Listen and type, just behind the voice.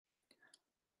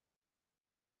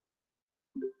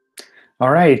All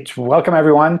right, welcome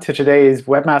everyone to today's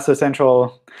Webmaster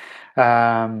Central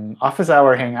office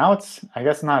hour hangouts. I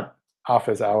guess not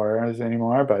office hours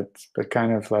anymore, but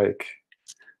kind of like,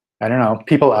 I don't know,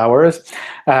 people hours.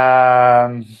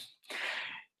 My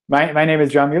name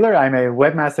is John Mueller. I'm a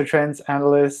Webmaster Trends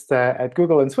Analyst at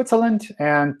Google in Switzerland.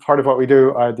 And part of what we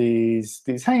do are these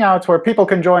hangouts where people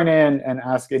can join in and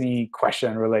ask any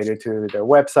question related to their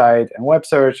website and web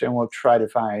search, and we'll try to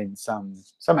find some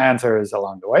answers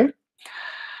along the way.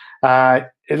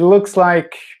 It looks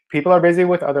like people are busy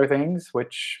with other things,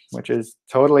 which is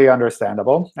totally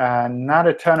understandable. Not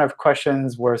a ton of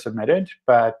questions were submitted,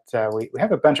 but we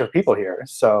have a bunch of people here.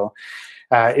 So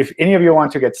if any of you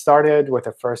want to get started with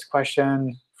the first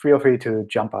question, feel free to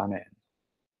jump on in.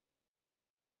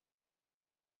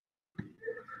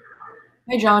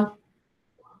 Hey, John.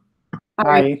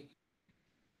 Hi.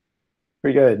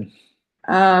 Pretty good.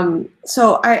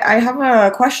 So I have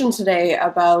a question today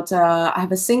about, I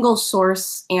have a single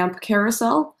source AMP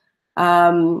carousel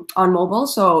on mobile.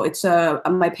 So it's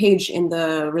my page in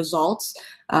the results.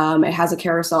 It has a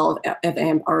carousel of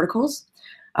AMP articles.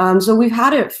 So we've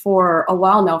had it for a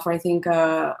while now, for I think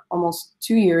almost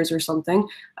 2 years or something.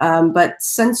 But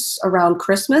since around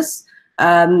Christmas,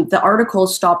 the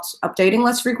articles stopped updating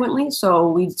less frequently. So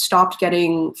we stopped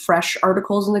getting fresh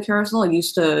articles in the carousel. It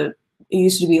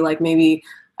used to be like maybe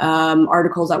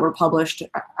articles that were published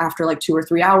after like 2 or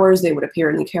 3 hours, they would appear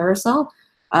in the carousel.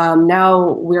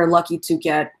 Now we're lucky to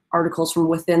get articles from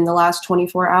within the last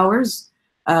 24 hours.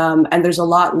 And there's a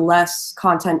lot less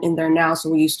content in there now. So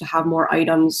we used to have more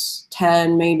items,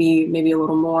 10, maybe a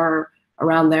little more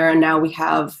around there. And now we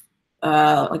have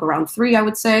like around 3, I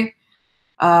would say.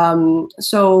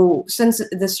 So since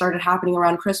this started happening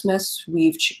around Christmas,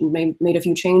 we've made a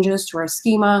few changes to our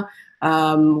schema.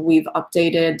 We've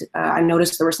updated, I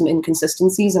noticed there were some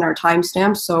inconsistencies in our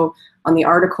timestamps. So on the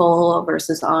article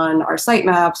versus on our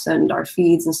sitemaps and our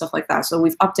feeds and stuff like that. So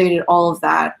we've updated all of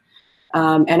that.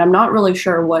 And I'm not really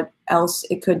sure what else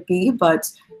it could be, but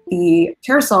the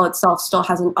carousel itself still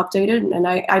hasn't updated. And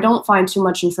I don't find too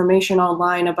much information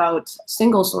online about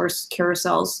single source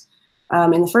carousels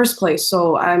in the first place.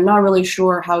 So I'm not really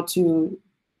sure how to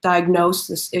diagnose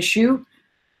this issue.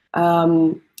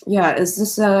 Yeah, is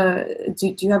this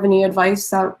do you have any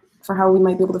advice for how we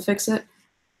might be able to fix it?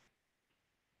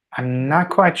 I'm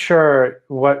not quite sure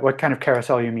what kind of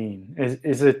carousel you mean.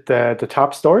 Is it the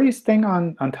top stories thing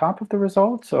on top of the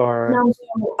results, or? No,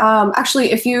 so,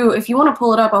 actually, if you want to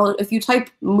pull it up, if you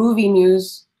type movie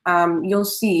news, you'll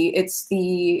see it's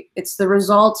the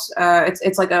results.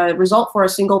 It's like a result for a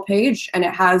single page, and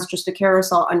it has just a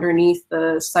carousel underneath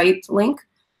the site link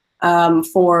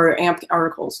for AMP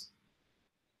articles.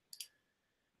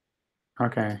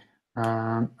 OK.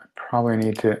 I probably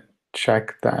need to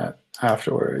check that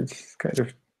afterwards. It's kind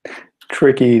of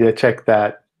tricky to check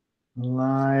that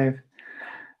live.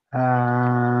 OK.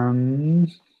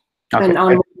 And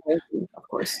on of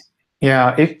course.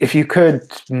 Yeah, if you could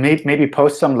maybe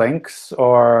post some links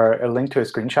or a link to a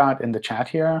screenshot in the chat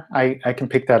here, I can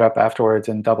pick that up afterwards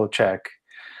and double check.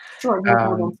 Sure, no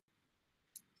problem.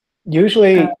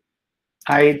 Usually,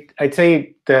 I'd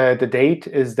say the date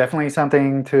is definitely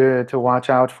something to watch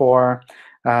out for.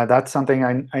 That's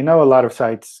something I know a lot of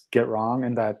sites get wrong,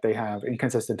 in that they have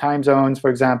inconsistent time zones, for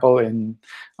example,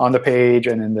 on the page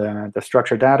and in the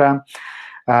structured data.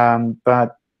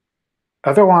 But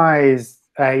otherwise,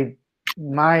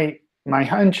 my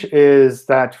hunch is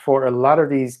that for a lot of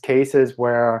these cases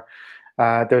where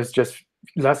there's just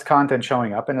less content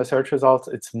showing up in the search results,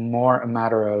 it's more a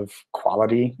matter of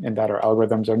quality, in that our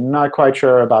algorithms are not quite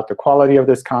sure about the quality of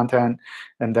this content,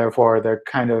 and therefore they're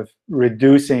kind of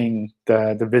reducing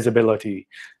the visibility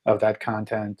of that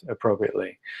content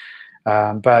appropriately.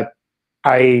 But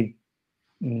I'm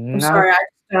sorry,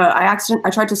 I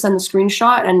tried to send the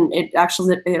screenshot, and it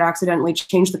accidentally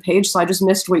changed the page, so I just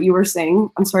missed what you were saying.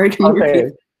 I'm sorry, can you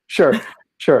repeat? Sure.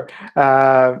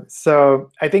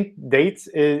 So I think dates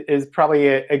is probably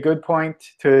a good point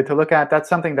to look at. That's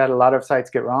something that a lot of sites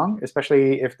get wrong,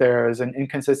 especially if there's an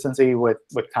inconsistency with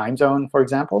time zone, for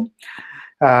example.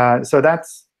 So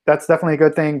that's definitely a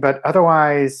good thing. But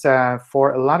otherwise,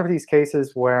 for a lot of these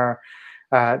cases where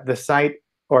the site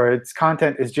or its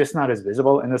content is just not as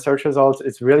visible in the search results,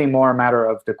 it's really more a matter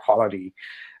of the quality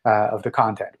of the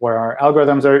content, where our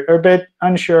algorithms are a bit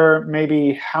unsure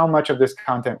maybe how much of this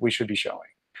content we should be showing.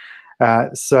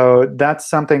 So that's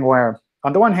something where,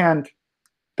 on the one hand,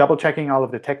 double-checking all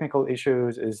of the technical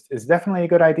issues is definitely a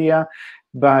good idea.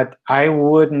 But I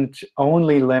wouldn't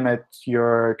only limit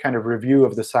your kind of review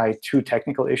of the site to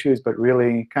technical issues, but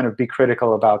really kind of be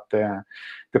critical about the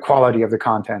quality of the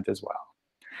content as well.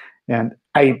 And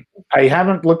I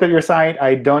haven't looked at your site.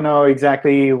 I don't know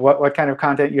exactly what kind of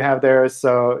content you have there.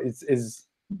 So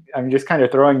I'm just kind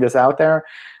of throwing this out there.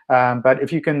 But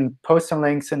if you can post some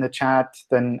links in the chat,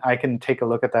 then I can take a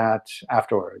look at that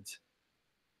afterwards.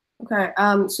 OK.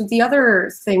 So the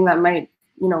other thing that might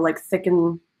like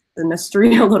thicken the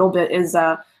mystery a little bit is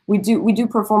we do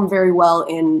perform very well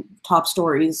in top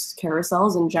stories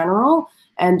carousels in general.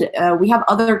 And we have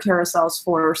other carousels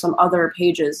for some other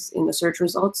pages in the search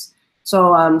results.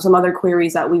 So some other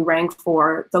queries that we rank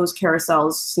for, those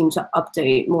carousels seem to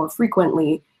update more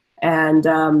frequently. And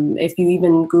if you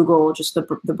even Google just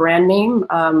the brand name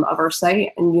of our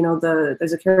site, and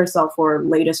there's a carousel for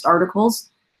latest articles,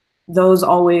 those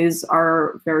always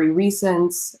are very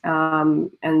recent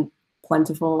and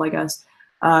plentiful, I guess.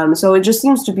 So it just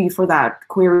seems to be for that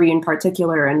query in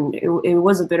particular, and it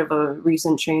was a bit of a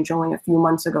recent change, only a few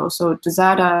months ago. So does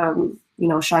that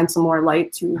shine some more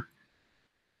light to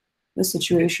the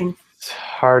situation? It's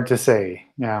hard to say.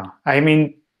 Yeah, I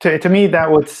mean, to me,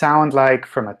 that would sound like,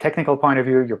 from a technical point of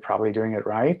view, you're probably doing it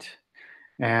right,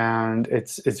 and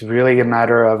it's really a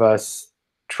matter of us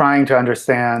trying to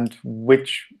understand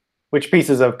which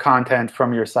pieces of content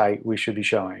from your site we should be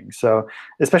showing. So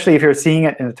especially if you're seeing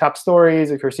it in the top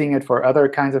stories, if you're seeing it for other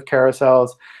kinds of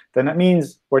carousels, then that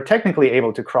means we're technically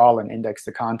able to crawl and index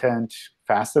the content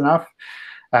fast enough.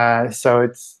 So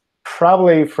it's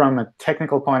probably, from a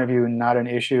technical point of view, not an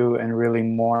issue, and really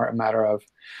more a matter of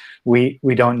we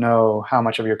don't know how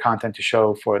much of your content to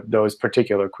show for those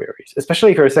particular queries,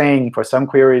 especially if you're saying for some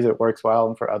queries it works well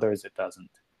and for others it doesn't.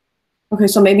 OK,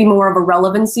 so maybe more of a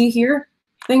relevancy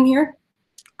thing here?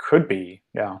 Could be,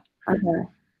 yeah. Okay.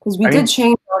 Because we did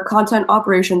change our content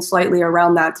operations slightly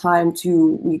around that time.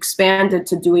 We expanded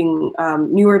to doing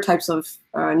newer types of,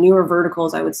 newer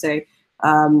verticals, I would say,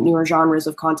 newer genres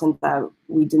of content that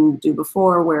we didn't do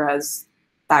before, whereas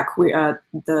that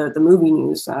the movie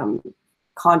news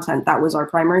content, that was our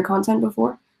primary content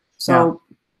before. So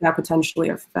that potentially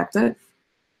affected.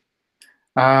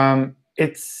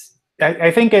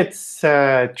 I think it's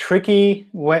tricky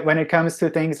when it comes to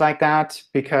things like that,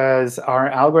 because our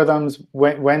algorithms,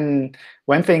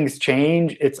 when things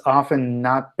change, it's often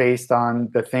not based on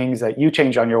the things that you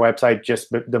change on your website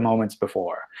just the moments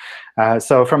before.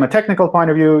 So from a technical point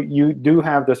of view, you do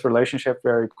have this relationship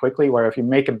very quickly, where if you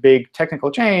make a big technical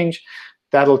change,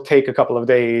 that'll take a couple of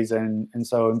days and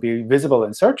so be visible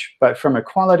in search. But from a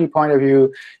quality point of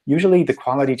view, usually the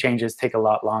quality changes take a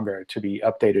lot longer to be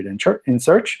updated in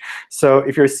search. So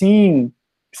if you're seeing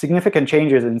significant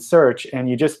changes in search and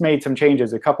you just made some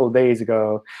changes a couple of days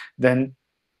ago, then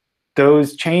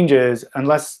those changes,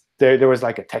 unless there was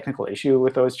like a technical issue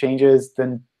with those changes,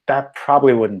 then that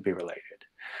probably wouldn't be related.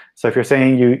 So if you're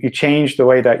saying you changed the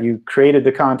way that you created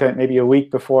the content maybe a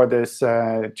week before this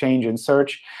change in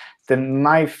search, then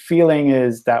my feeling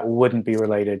is that wouldn't be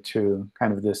related to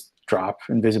kind of this drop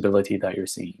in visibility that you're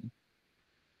seeing.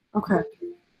 OK.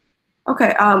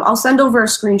 OK, I'll send over a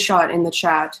screenshot in the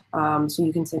chat so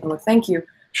you can take a look. Thank you.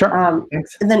 Sure.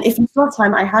 Thanks. And then if you still have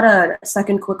time, I had a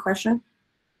second quick question.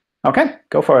 OK,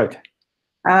 go for it.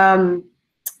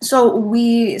 So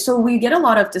we get a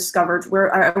lot of discovered.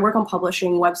 I work on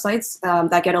publishing websites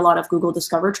that get a lot of Google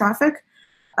Discover traffic.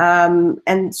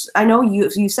 And I know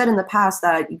you said in the past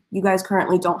that you guys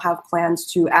currently don't have plans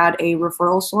to add a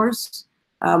referral source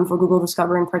for Google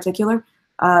Discover in particular.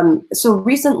 So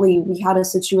recently we had a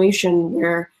situation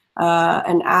where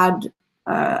an ad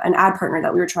partner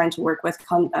that we were trying to work with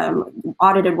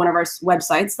audited one of our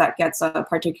websites that gets a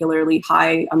particularly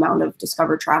high amount of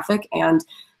Discover traffic, and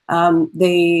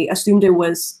they assumed it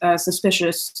was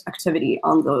suspicious activity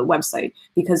on the website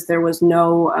because there was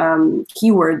no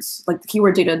keywords, like the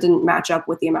keyword data didn't match up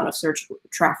with the amount of search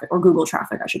traffic, or Google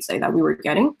traffic, I should say, that we were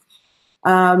getting.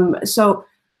 In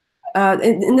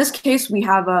this case, we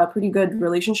have a pretty good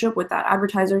relationship with that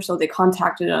advertiser, so they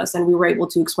contacted us and we were able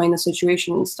to explain the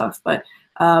situation and stuff. But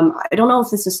I don't know if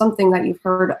this is something that you've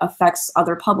heard affects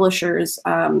other publishers,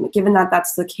 given that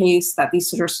that's the case, that these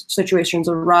sort of situations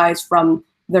arise from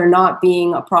there not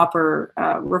being a proper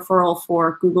referral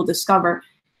for Google Discover.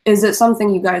 Is it something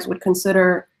you guys would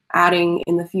consider adding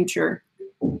in the future?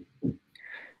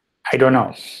 I don't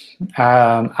know.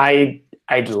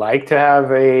 I'd like to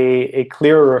have a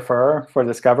clear refer for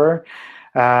Discover.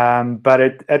 But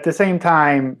at the same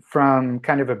time, from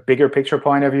kind of a bigger picture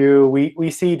point of view,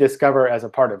 we see Discover as a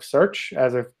part of search,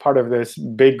 as a part of this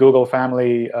big Google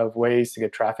family of ways to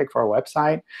get traffic for our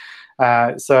website.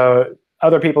 So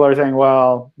other people are saying,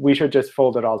 well, we should just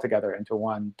fold it all together into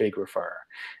one big refer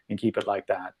and keep it like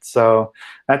that. So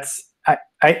that's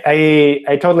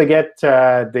I totally get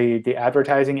the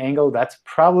advertising angle. That's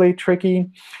probably tricky.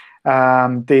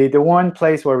 The one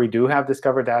place where we do have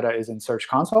discovered data is in Search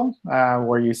Console,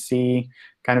 where you see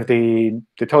kind of the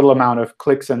total amount of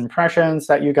clicks and impressions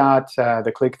that you got,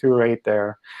 the click-through rate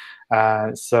there.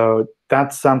 So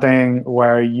that's something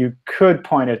where you could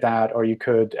point at that, or you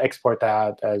could export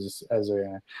that as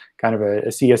a kind of a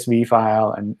CSV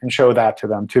file and show that to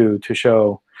them too, to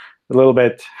show a little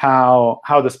bit how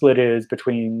the split is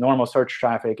between normal search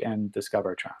traffic and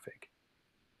discover traffic.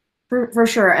 For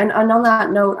sure. And on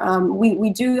that note, we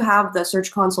do have the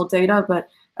Search Console data, but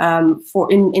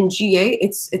for in GA,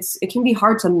 it can be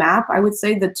hard to map, I would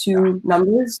say, the two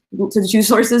numbers, to the two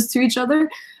sources to each other.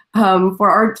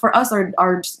 For us,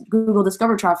 our Google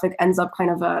Discover traffic ends up kind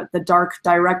of the dark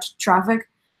direct traffic.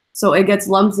 So it gets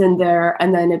lumped in there,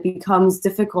 and then it becomes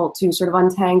difficult to sort of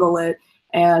untangle it.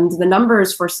 And the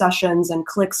numbers for sessions and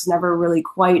clicks never really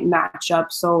quite match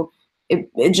up. So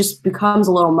it just becomes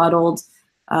a little muddled.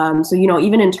 So,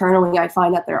 even internally, I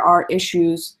find that there are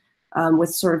issues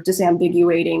with sort of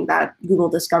disambiguating that Google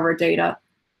Discover data.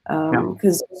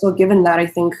 Because so given that I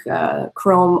think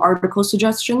Chrome article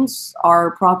suggestions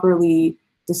are properly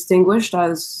distinguished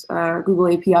as Google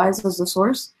APIs as the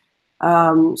source.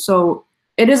 So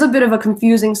it is a bit of a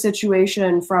confusing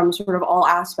situation from sort of all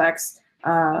aspects.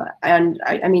 And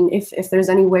I mean, if there's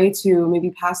any way to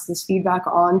maybe pass this feedback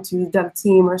on to the dev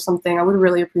team or something, I would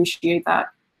really appreciate that.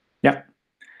 Yeah.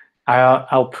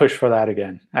 I'll push for that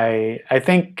again. I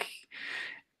think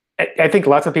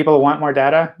lots of people want more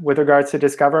data with regards to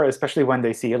Discover, especially when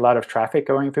they see a lot of traffic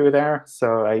going through there.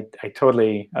 So I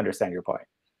totally understand your point.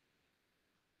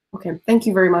 OK, thank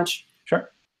you very much.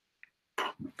 Sure.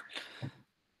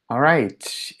 All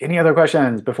right. Any other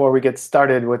questions before we get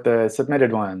started with the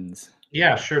submitted ones?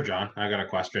 Yeah, sure, John. I got a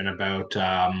question about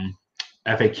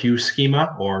FAQ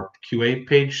schema or QA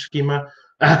page schema.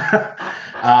 We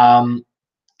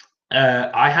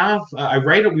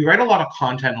write a lot of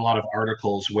content, a lot of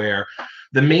articles where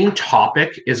the main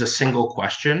topic is a single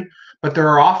question, but there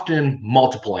are often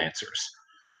multiple answers.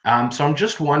 So I'm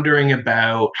just wondering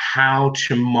about how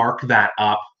to mark that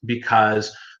up,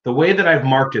 because the way that I've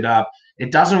marked it up,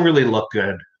 it doesn't really look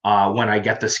good when I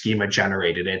get the schema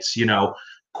generated. It's,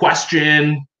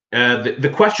 question.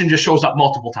 The question just shows up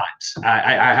multiple times.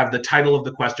 I have the title of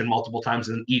the question multiple times,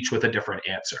 and each with a different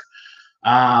answer.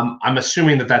 I'm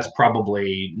assuming that that's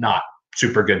probably not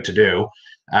super good to do.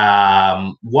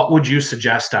 What would you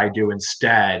suggest I do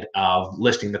instead of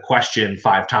listing the question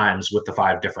 5 times with the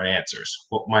 5 different answers?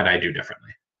 What might I do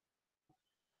differently?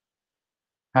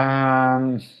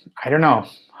 I don't know.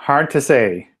 Hard to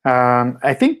say.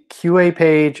 I think QA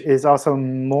page is also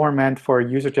more meant for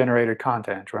user-generated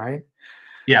content, right?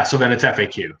 Yeah, so then it's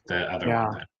FAQ, the other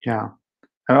one. Then. Yeah.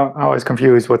 I'm always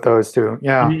confused with those two.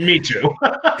 Yeah. Me too.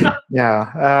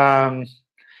 Yeah.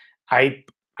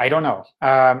 I don't know.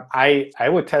 I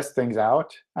would test things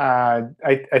out.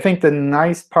 I think the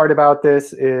nice part about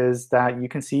this is that you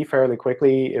can see fairly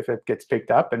quickly if it gets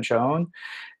picked up and shown,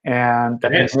 and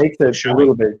that makes it a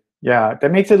little bit. Yeah,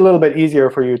 that makes it a little bit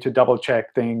easier for you to double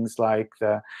check things like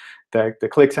the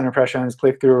clicks and impressions,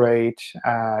 click-through rate.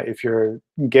 If you're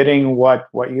getting what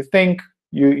you think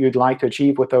you'd like to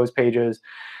achieve with those pages,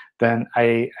 then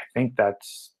I think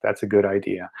that's a good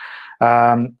idea.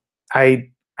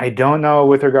 I don't know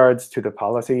with regards to the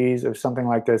policies if something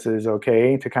like this is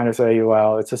OK to kind of say,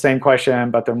 well, it's the same question,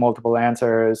 but there are multiple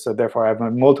answers, so therefore I have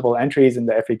multiple entries in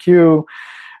the FAQ.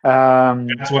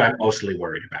 That's what I'm mostly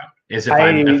worried about, is if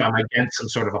I'm against some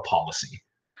sort of a policy.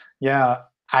 Yeah,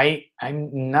 I'm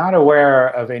not aware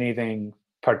of anything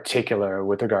particular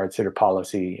with regards to the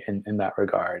policy in that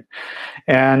regard.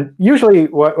 And usually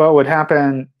what would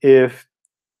happen if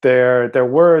there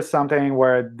were something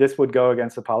where this would go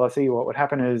against the policy, what would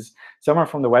happen is someone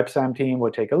from the WebSam team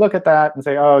would take a look at that and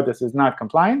say, oh, this is not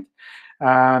compliant.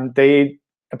 They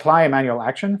apply a manual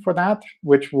action for that,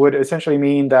 which would essentially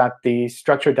mean that the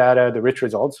structured data, the rich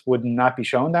results, would not be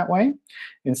shown that way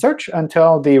in search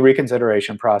until the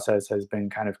reconsideration process has been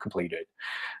kind of completed.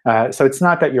 So it's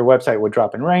not that your website would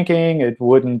drop in ranking. It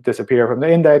wouldn't disappear from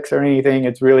the index or anything.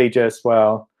 It's really just,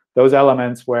 well, those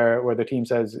elements where the team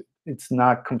says it's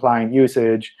not compliant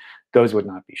usage, those would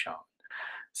not be shown.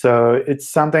 So it's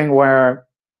something where,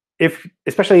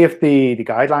 especially if the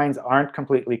guidelines aren't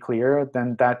completely clear,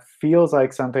 then that feels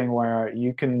like something where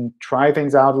you can try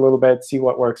things out a little bit, see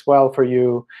what works well for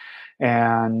you,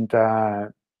 and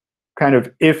kind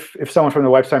of if someone from the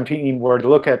WebSam team were to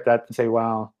look at that and say,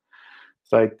 well,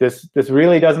 it's like this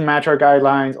really doesn't match our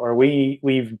guidelines, or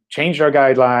we've changed our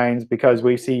guidelines because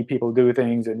we see people do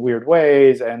things in weird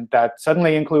ways, and that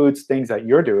suddenly includes things that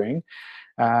you're doing,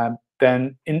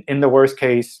 then in the worst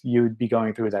case, you'd be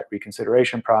going through that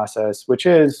reconsideration process, which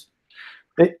is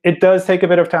It does take a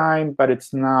bit of time, but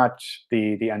it's not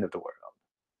the end of the world.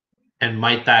 And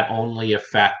might that only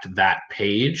affect that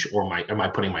page, or am I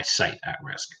putting my site at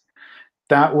risk?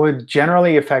 That would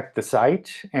generally affect the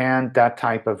site and that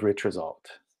type of rich result.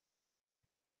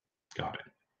 Got it.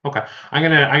 Okay, I'm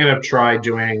gonna try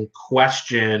doing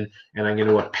question, and I'm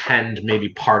gonna append maybe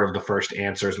part of the first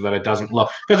answer so that it doesn't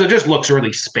look, because it just looks really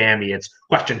spammy. It's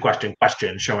question, question,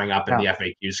 question showing up in the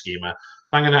FAQ schema.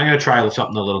 I'm gonna try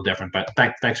something a little different. But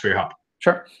thanks for your help.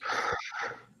 Sure.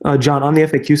 John, on the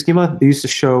FAQ schema, they used to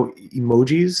show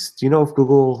emojis. Do you know if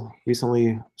Google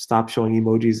recently stopped showing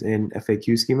emojis in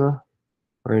FAQ schema,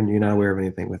 or you're not aware of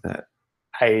anything with that?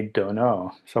 I don't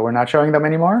know. So we're not showing them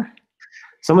anymore?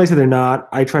 Somebody said they're not.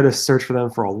 I tried to search for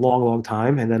them for a long, long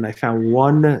time, and then I found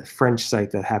one French site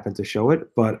that happened to show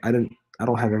it, but I don't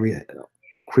have every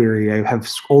query. I have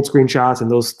old screenshots,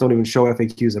 and those don't even show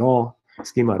FAQs at all,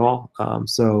 schema at all.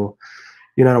 So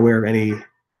you're not aware of any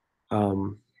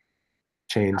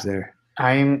change there.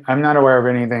 I'm not aware of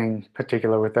anything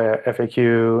particular with the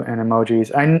FAQ and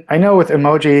emojis. I know with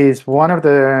emojis, one of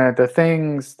the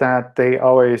things that they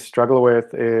always struggle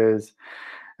with is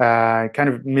kind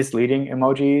of misleading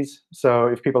emojis. So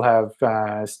if people have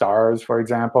stars, for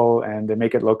example, and they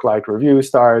make it look like review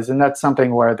stars, and that's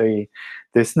something where the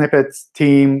snippets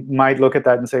team might look at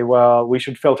that and say, well, we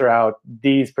should filter out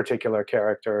these particular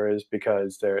characters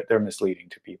because they're misleading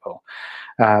to people.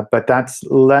 But that's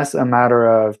less a matter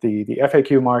of the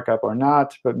FAQ markup or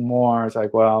not, but more it's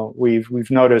like, well,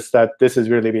 we've noticed that this is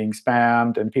really being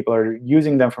spammed and people are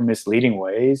using them for misleading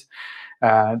ways.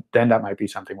 Then that might be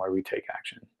something where we take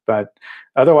action. But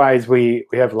otherwise, we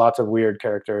have lots of weird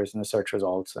characters in the search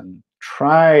results and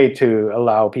try to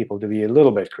allow people to be a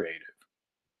little bit creative.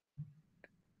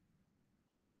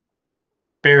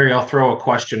 Barry, I'll throw a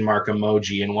question mark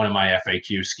emoji in one of my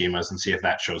FAQ schemas and see if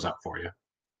that shows up for you.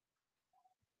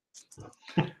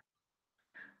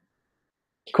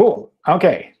 Cool.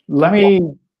 OK, let me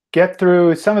get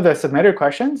through some of the submitted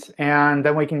questions, and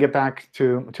then we can get back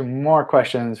to more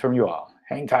questions from you all.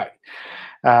 Hang tight.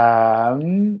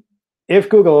 If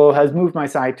Google has moved my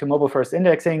site to mobile-first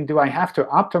indexing, do I have to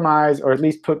optimize or at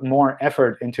least put more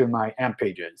effort into my AMP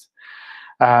pages?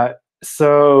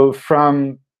 So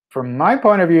from my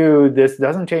point of view, this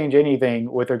doesn't change anything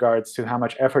with regards to how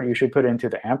much effort you should put into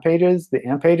the AMP pages. The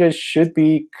AMP pages should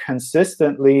be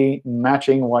consistently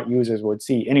matching what users would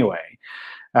see anyway.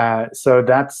 So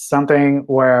that's something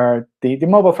where the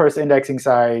mobile-first indexing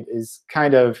side is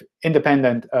kind of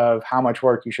independent of how much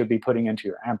work you should be putting into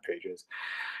your AMP pages.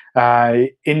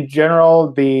 In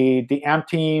general, the AMP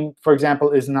team, for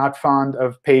example, is not fond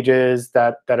of pages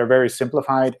that are very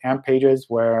simplified AMP pages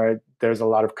where there's a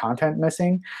lot of content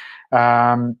missing.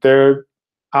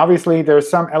 Obviously, there's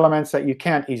some elements that you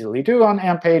can't easily do on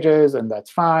AMP pages, and that's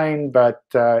fine. But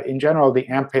in general, the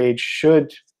AMP page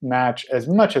should match as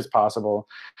much as possible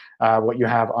what you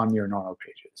have on your normal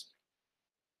pages.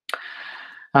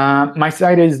 My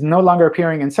site is no longer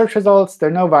appearing in search results. There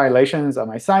are no violations on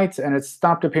my site, and it's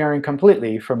stopped appearing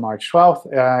completely from March 12th.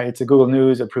 It's a Google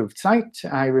News approved site.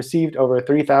 I received over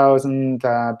 3,000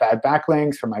 bad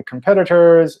backlinks from my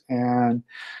competitors and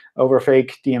over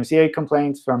fake DMCA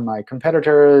complaints from my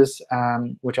competitors,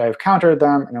 which I have countered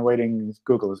them and awaiting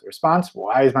Google's response.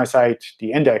 Why is my site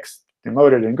de-indexed,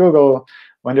 demoted in Google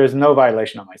when there's no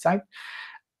violation on my site?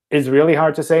 It's really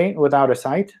hard to say without a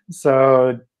site.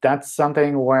 So that's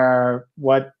something where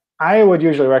what I would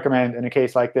usually recommend in a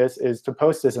case like this is to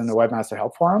post this in the Webmaster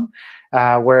Help Forum,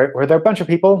 where there are a bunch of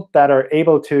people that are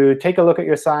able to take a look at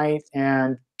your site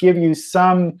and give you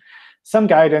some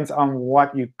guidance on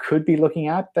what you could be looking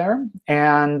at there.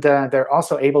 And they're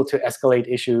also able to escalate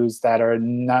issues that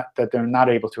they're not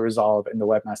able to resolve in the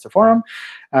Webmaster Forum.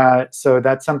 So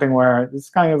that's something where it's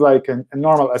kind of like a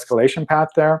normal escalation path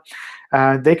there.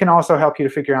 They can also help you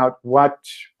to figure out what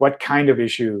kind of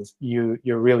issue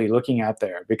you're really looking at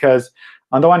there. Because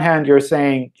on the one hand, you're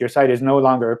saying your site is no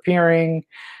longer appearing.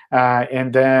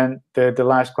 And then the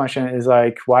last question is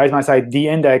like, why is my site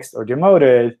de-indexed or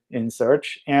demoted in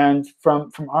search? And from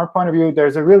our point of view,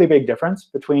 there's a really big difference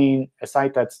between a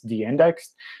site that's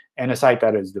de-indexed and a site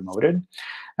that is demoted.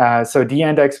 So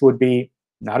de-indexed would be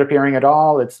not appearing at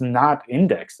all. It's not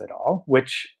indexed at all,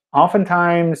 which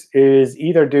oftentimes is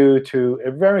either due to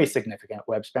a very significant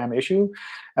web spam issue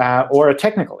or a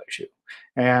technical issue.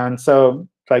 And so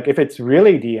like if it's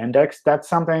really de-indexed, that's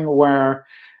something where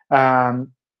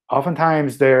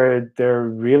oftentimes there are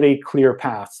really clear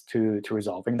paths to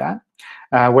resolving that.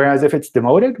 Whereas if it's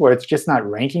demoted, where it's just not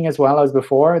ranking as well as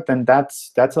before, then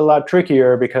that's a lot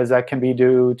trickier because that can be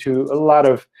due to a lot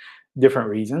of different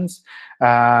reasons.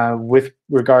 With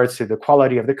regards to the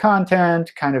quality of the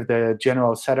content, kind of the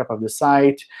general setup of the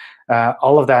site,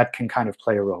 all of that can kind of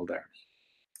play a role there.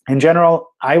 In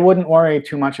general, I wouldn't worry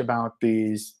too much about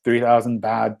these 3,000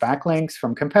 bad backlinks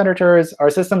from competitors. Our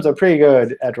systems are pretty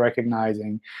good at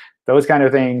recognizing those kind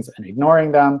of things and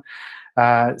ignoring them.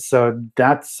 So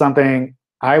that's something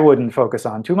I wouldn't focus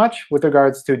on too much. With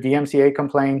regards to DMCA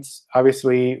complaints,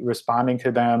 obviously responding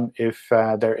to them if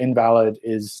they're invalid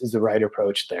is the right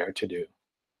approach there to do.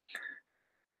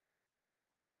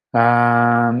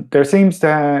 There seems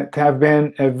to have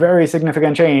been a very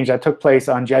significant change that took place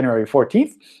on January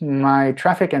 14th. My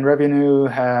traffic and revenue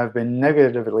have been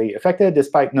negatively affected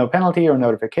despite no penalty or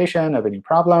notification of any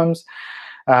problems.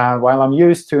 While I'm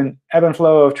used to an ebb and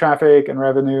flow of traffic and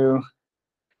revenue,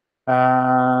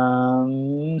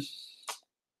 I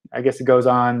guess it goes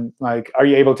on, like, are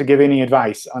you able to give any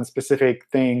advice on specific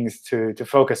things to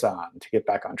focus on to get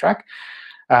back on track?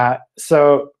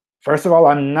 So first of all,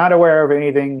 I'm not aware of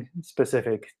anything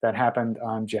specific that happened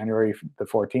on January the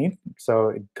 14th.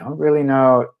 So I don't really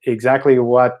know exactly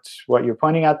what you're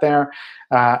pointing at there.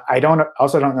 I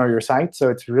also don't know your site, so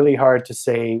it's really hard to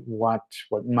say what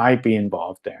might be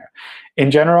involved there.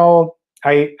 In general,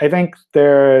 I think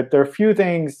there are a few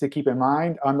things to keep in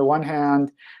mind. On the one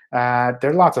hand, there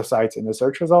are lots of sites in the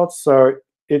search results. So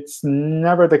it's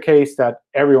never the case that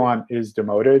everyone is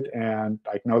demoted and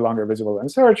like no longer visible in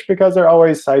search, because there are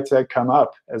always sites that come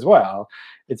up as well.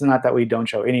 It's not that we don't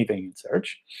show anything in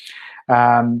search.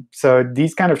 So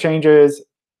these kind of changes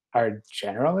are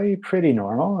generally pretty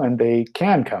normal, and they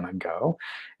can come and go.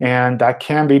 And that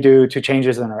can be due to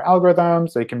changes in our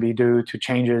algorithms. They can be due to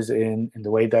changes in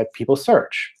the way that people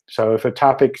search. So if a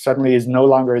topic suddenly is no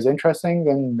longer as interesting,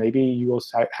 then maybe you will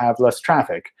have less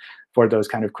traffic for those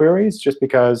kind of queries, just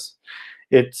because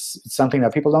it's something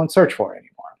that people don't search for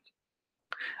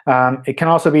anymore. It can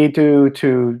also be due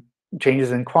to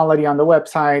changes in quality on the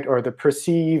website or the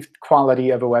perceived quality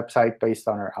of a website based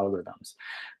on our algorithms.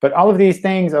 But all of these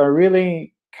things are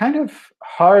really kind of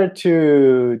hard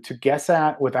to guess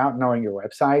at without knowing your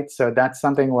website. So that's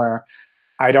something where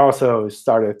I'd also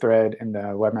start a thread in the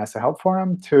Webmaster Help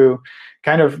Forum to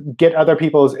kind of get other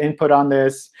people's input on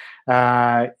this.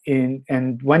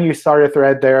 And when you start a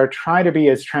thread there, try to be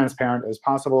as transparent as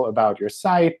possible about your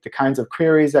site, the kinds of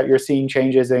queries that you're seeing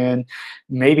changes in,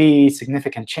 maybe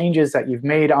significant changes that you've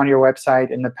made on your website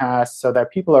in the past, so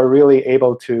that people are really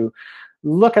able to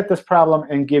look at this problem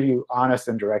and give you honest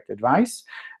and direct advice.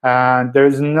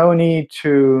 There's no need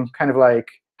to kind of like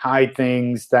hide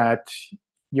things that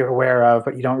you're aware of,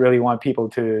 but you don't really want people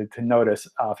to notice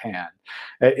offhand.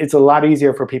 It's a lot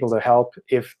easier for people to help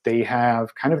if they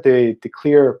have kind of the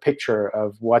clear picture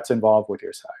of what's involved with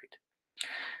your site.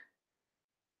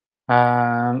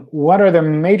 What are the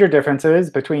major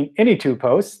differences between any two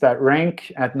posts that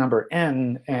rank at number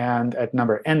n and at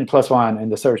number n+1 in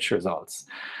the search results?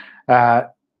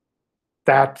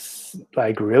 That's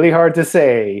like really hard to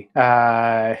say.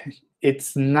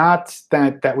 It's not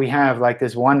that we have like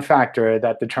this one factor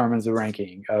that determines the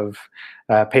ranking of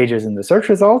pages in the search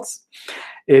results.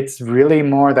 It's really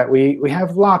more that we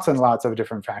have lots and lots of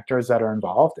different factors that are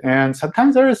involved. And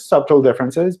sometimes there are subtle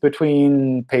differences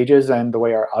between pages and the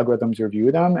way our algorithms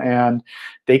review them. And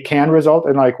they can result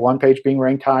in like one page being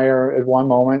ranked higher at one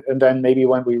moment. And then maybe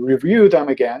when we review them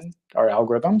again, our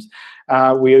algorithms,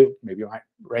 we maybe might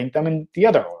rank them in the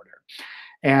other order.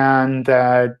 And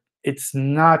it's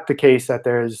not the case that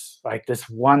there's like this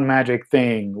one magic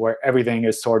thing where everything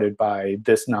is sorted by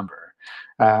this number.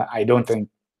 I don't think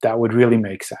that would really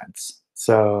make sense.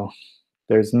 So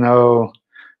there's no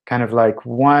kind of like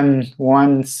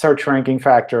one search ranking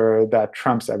factor that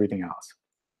trumps everything else.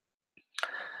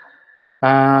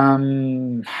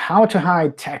 How to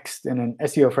hide text in an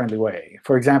SEO-friendly way.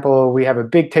 For example, we have a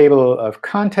big table of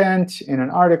content in an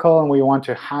article, and we want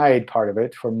to hide part of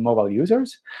it for mobile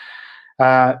users.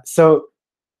 So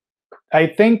I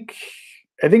think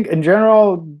in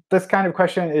general, this kind of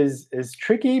question is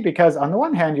tricky, because on the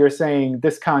one hand, you're saying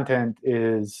this content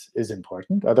is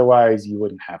important. Otherwise, you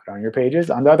wouldn't have it on your pages.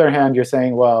 On the other hand, you're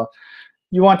saying, well,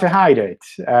 you want to hide it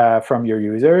from your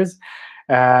users.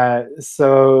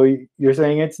 So you're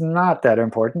saying it's not that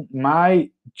important.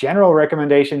 My general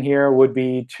recommendation here would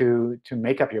be to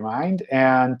make up your mind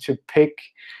and to pick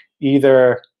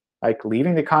either like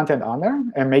leaving the content on there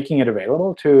and making it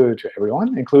available to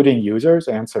everyone, including users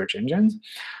and search engines,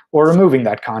 or removing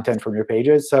that content from your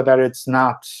pages so that it's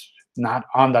not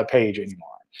on that page anymore.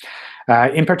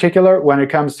 In particular, when it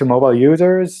comes to mobile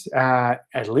users,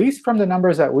 at least from the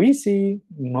numbers that we see,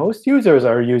 most users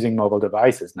are using mobile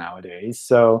devices nowadays.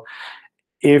 So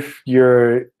if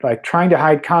you're like trying to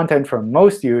hide content from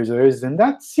most users, then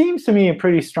that seems to me a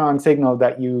pretty strong signal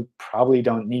that you probably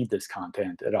don't need this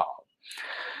content at all.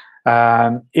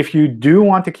 If you do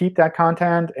want to keep that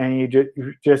content and you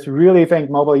just really think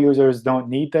mobile users don't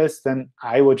need this, then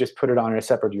I would just put it on a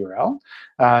separate URL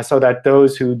so that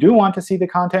those who do want to see the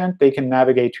content, they can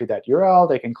navigate to that URL.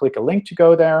 They can click a link to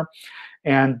go there.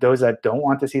 And those that don't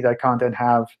want to see that content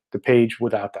have the page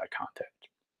without that content.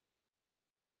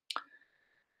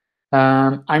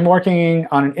 I'm working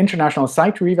on an international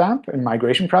site revamp and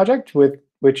migration project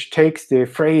which takes the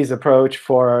phrase approach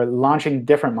for launching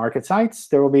different market sites.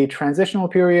 There will be a transitional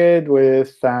period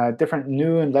with different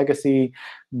new and legacy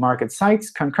market sites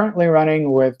concurrently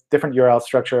running with different URL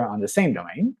structure on the same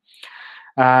domain.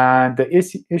 The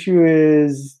issue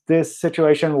is this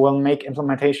situation will make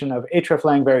implementation of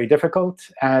hreflang very difficult,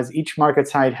 as each market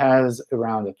site has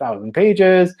around 1,000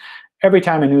 pages. Every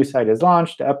time a new site is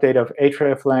launched, the update of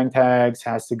hreflang tags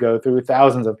has to go through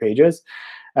thousands of pages.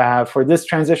 For this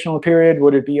transitional period,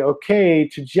 would it be OK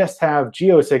to just have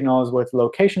geosignals with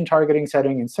location targeting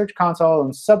setting in Search Console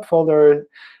and subfolder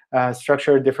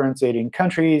structure differentiating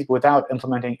countries without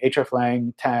implementing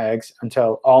hreflang tags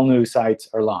until all new sites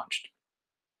are launched?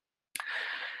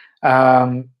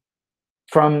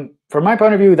 From my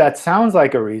point of view, that sounds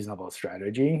like a reasonable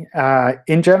strategy.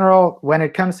 In general, when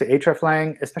it comes to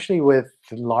hreflang, especially with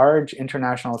large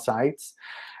international sites,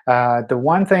 the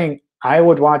one thing I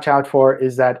would watch out for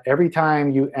is that every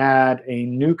time you add a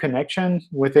new connection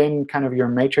within kind of your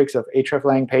matrix of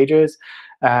hreflang pages,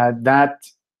 that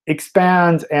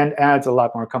expands and adds a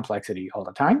lot more complexity all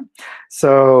the time.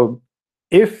 So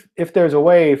if there's a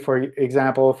way, for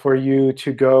example, for you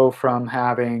to go from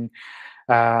having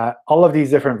all of these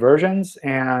different versions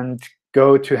and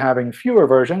go to having fewer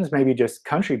versions, maybe just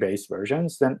country-based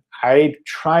versions, then I'd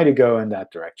try to go in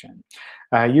that direction.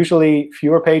 Usually,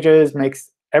 fewer pages makes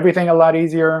everything a lot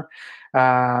easier.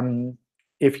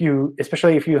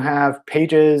 Especially if you have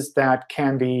pages that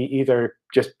can be either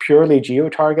just purely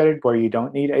geo-targeted, where you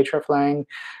don't need hreflang,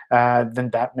 then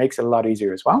that makes it a lot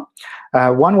easier as well.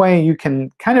 One way you can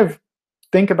kind of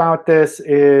think about this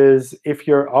is if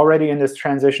you're already in this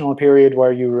transitional period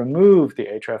where you remove the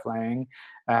hreflang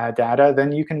data,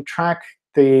 then you can track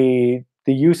the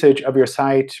usage of your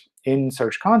site in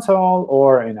Search Console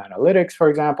or in Analytics, for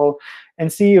example,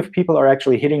 and see if people are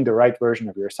actually hitting the right version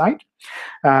of your site.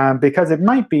 Because it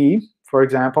might be, for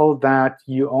example, that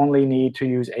you only need to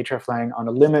use hreflang on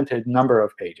a limited number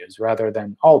of pages rather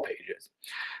than all pages.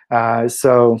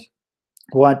 So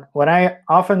what I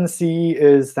often see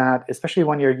is that, especially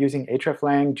when you're using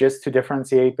hreflang just to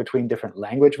differentiate between different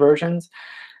language versions,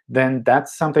 then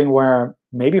that's something where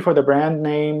maybe for the brand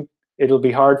name, it'll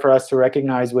be hard for us to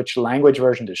recognize which language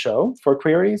version to show for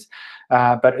queries.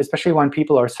 But especially when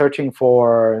people are searching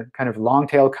for kind of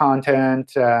long-tail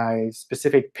content,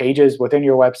 specific pages within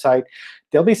your website,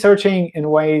 they'll be searching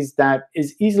in ways that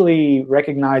is easily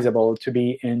recognizable to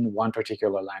be in one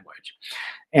particular language.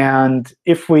 And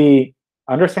if we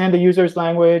understand the user's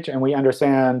language and we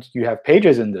understand you have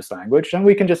pages in this language, then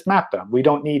we can just map them. We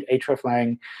don't need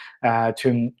hreflang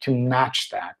to match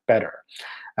that better.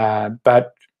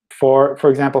 But for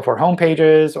example, for home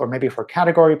pages or maybe for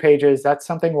category pages, that's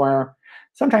something where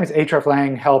sometimes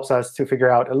hreflang helps us to figure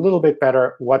out a little bit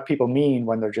better what people mean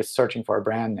when they're just searching for a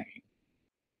brand name.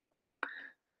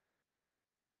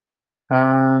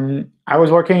 I was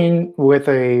working with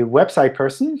a website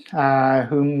person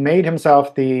who made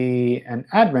himself an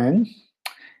admin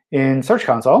in Search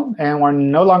Console, and we're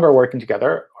no longer working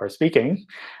together or speaking.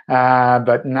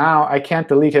 But now I can't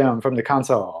delete him from the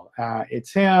console.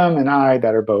 It's him and I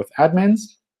that are both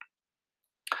admins.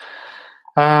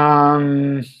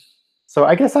 So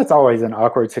I guess that's always an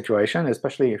awkward situation,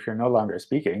 especially if you're no longer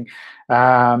speaking.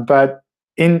 But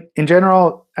in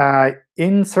general,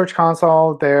 in Search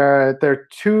Console, there are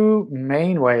two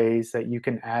main ways that you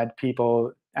can add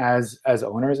people as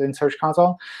owners in Search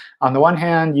Console. On the one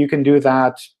hand, you can do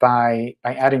that by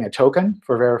adding a token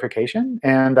for verification,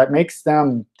 and that makes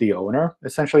them the owner,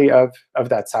 essentially, of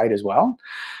that site as well.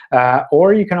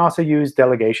 Or you can also use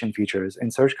delegation features in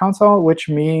Search Console, which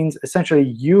means essentially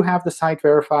you have the site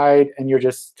verified, and you're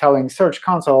just telling Search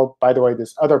Console, by the way,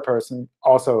 this other person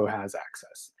also has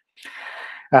access.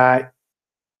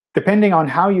 Depending on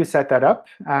how you set that up,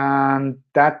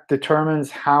 that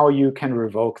determines how you can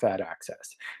revoke that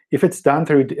access. If it's done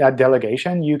through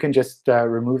delegation, you can just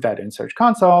remove that in Search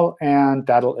Console, and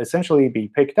that'll essentially be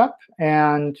picked up.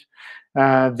 And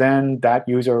then that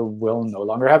user will no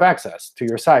longer have access to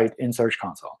your site in Search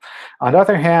Console. On the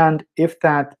other hand, if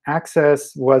that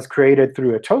access was created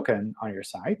through a token on your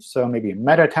site, so maybe a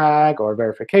meta tag or a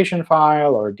verification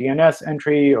file or DNS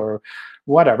entry or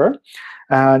whatever,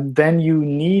 then you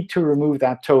need to remove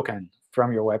that token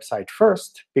from your website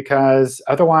first, because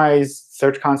otherwise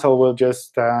Search Console will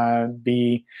just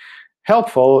be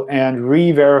helpful and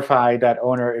re-verify that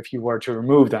owner if you were to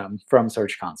remove them from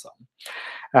Search Console.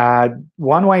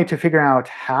 One way to figure out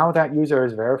how that user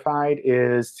is verified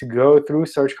is to go through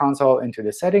Search Console into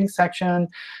the settings section.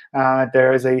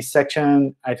 There is a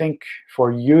section, I think,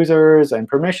 for users and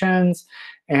permissions.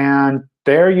 And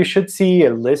there you should see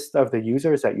a list of the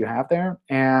users that you have there.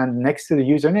 And next to the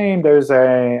username, there's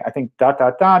a, I think, ...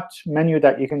 menu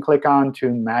that you can click on to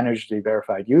manage the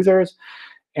verified users.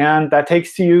 And that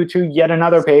takes you to yet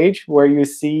another page where you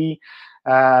see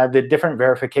the different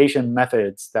verification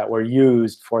methods that were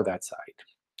used for that site.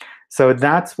 So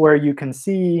that's where you can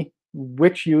see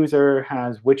which user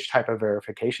has which type of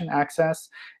verification access.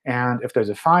 And if there's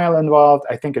a file involved,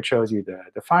 I think it shows you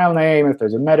the file name. If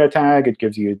there's a meta tag, it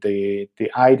gives you the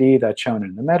ID that's shown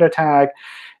in the meta tag.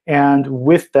 And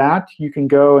with that, you can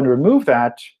go and remove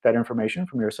that information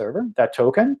from your server, that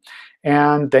token.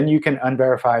 And then you can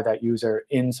unverify that user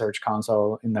in Search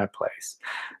Console in that place.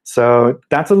 So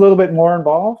that's a little bit more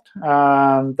involved.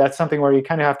 That's something where you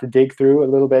kind of have to dig through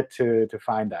a little bit to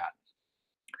find that.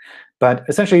 But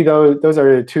essentially, those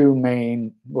are the two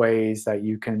main ways that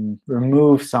you can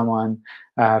remove someone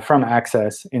from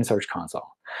access in Search Console.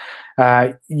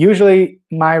 Usually,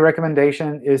 my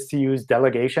recommendation is to use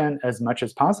delegation as much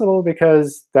as possible,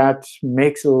 because that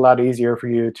makes it a lot easier for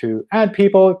you to add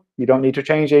people. You don't need to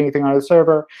change anything on the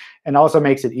server, and also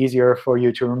makes it easier for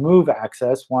you to remove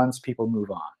access once people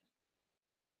move on.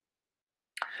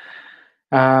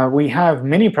 We have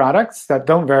many products that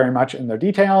don't vary much in their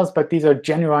details, but these are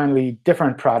genuinely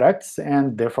different products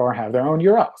and therefore have their own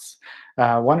URLs.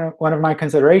 One of my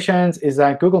considerations is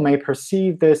that Google may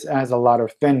perceive this as a lot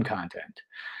of thin content.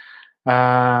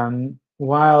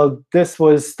 While this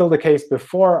was still the case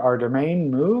before our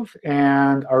domain move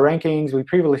and our rankings we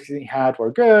previously had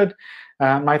were good,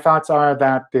 my thoughts are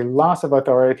that the loss of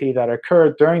authority that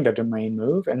occurred during the domain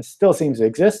move and still seems to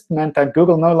exist meant that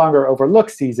Google no longer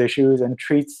overlooks these issues and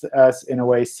treats us in a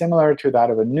way similar to that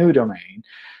of a new domain.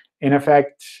 In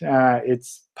effect,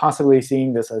 it's possibly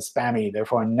seeing this as spammy,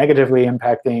 therefore negatively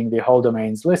impacting the whole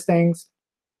domain's listings.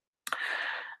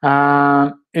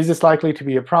 Is this likely to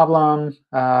be a problem?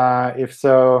 If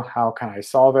so, how can I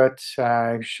solve it?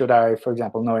 Should I, for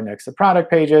example, no index the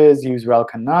product pages, use rel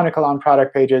canonical on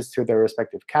product pages to their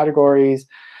respective categories,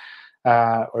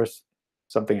 or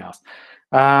something else?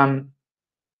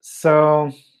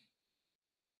 So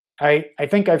I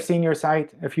think I've seen your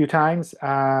site a few times.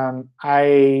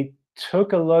 I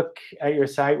took a look at your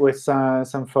site with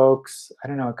some folks, I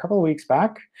don't know, a couple of weeks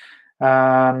back,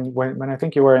 when I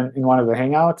think you were in one of the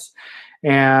Hangouts.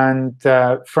 And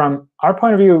from our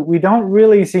point of view, we don't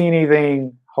really see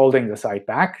anything holding the site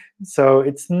back. So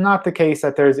it's not the case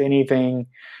that there's anything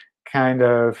kind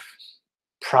of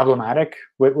problematic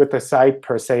with the site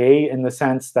per se, in the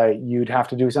sense that you'd have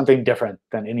to do something different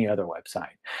than any other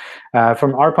website.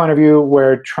 From our point of view,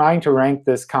 we're trying to rank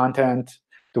this content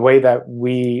the way that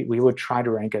we would try to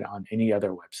rank it on any other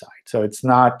website. So it's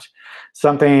not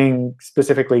something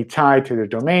specifically tied to the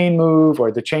domain move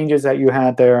or the changes that you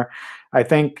had there. I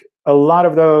think a lot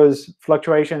of those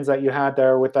fluctuations that you had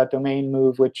there with that domain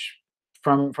move, which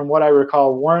from what I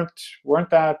recall weren't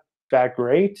that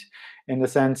great, in the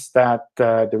sense that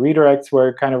the redirects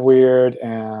were kind of weird,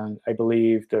 and I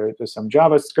believe there's some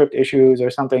JavaScript issues or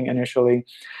something initially.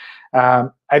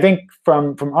 I think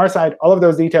from our side, all of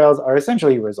those details are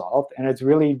essentially resolved, and it's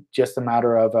really just a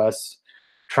matter of us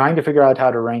trying to figure out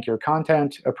how to rank your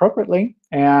content appropriately.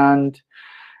 And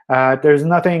there's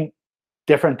nothing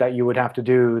different that you would have to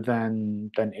do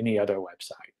than any other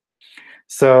website.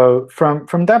 So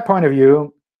from that point of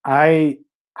view, I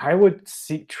would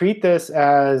treat this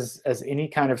as any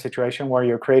kind of situation where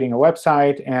you're creating a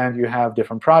website and you have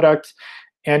different products.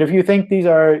 And if you think these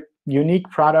are unique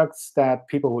products that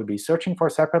people would be searching for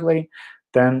separately,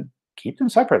 then keep them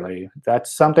separately.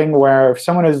 That's something where if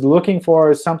someone is looking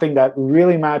for something that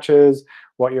really matches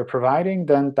what you're providing,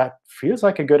 then that feels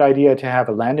like a good idea to have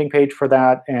a landing page for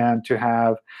that and to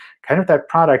have kind of that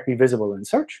product be visible in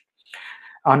search.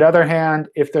 On the other hand,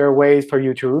 if there are ways for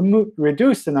you to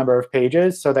reduce the number of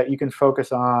pages so that you can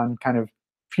focus on kind of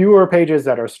fewer pages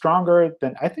that are stronger,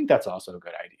 then I think that's also a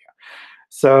good idea.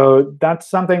 So that's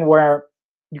something where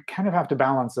you kind of have to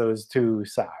balance those two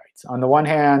sides. On the one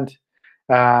hand,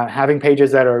 having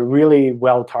pages that are really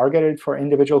well targeted for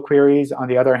individual queries. On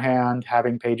the other hand,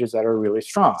 having pages that are really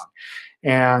strong.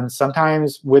 And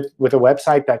sometimes with a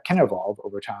website, that can evolve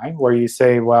over time, where you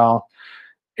say, well,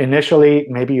 initially,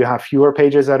 maybe you have fewer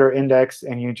pages that are indexed,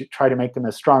 and you try to make them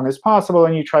as strong as possible,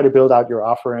 and you try to build out your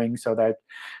offering so that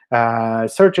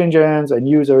search engines and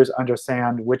users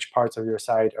understand which parts of your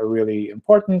site are really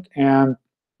important. And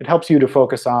it helps you to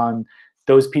focus on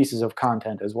those pieces of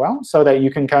content as well, so that you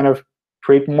can kind of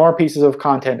create more pieces of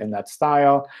content in that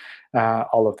style,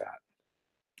 all of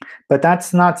that. But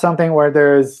that's not something where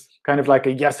there's kind of like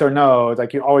a yes or no,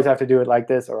 like you always have to do it like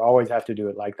this or always have to do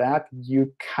it like that.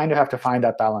 You kind of have to find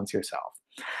that balance yourself.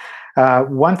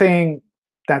 One thing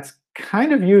that's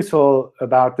kind of useful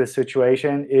about this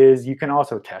situation is you can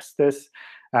also test this,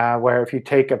 where if you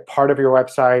take a part of your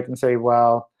website and say,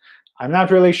 well, I'm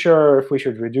not really sure if we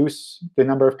should reduce the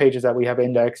number of pages that we have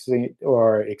indexed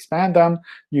or expand them.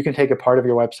 You can take a part of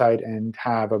your website and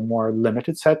have a more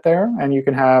limited set there. And you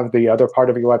can have the other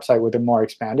part of your website with a more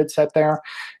expanded set there.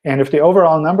 And if the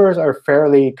overall numbers are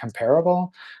fairly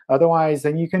comparable, otherwise,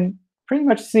 then you can pretty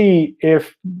much see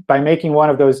if by making one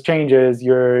of those changes,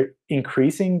 you're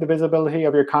increasing the visibility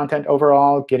of your content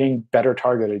overall, getting better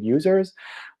targeted users,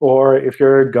 or if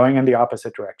you're going in the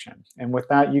opposite direction. And with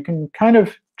that, you can kind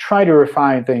of try to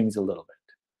refine things a little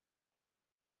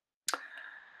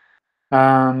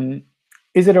bit.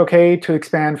 Is it OK to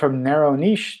expand from narrow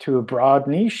niche to a broad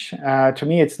niche? To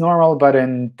me, it's normal. But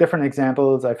in different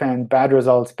examples, I found bad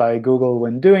results by Google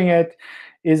when doing it.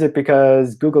 Is it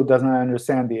because Google doesn't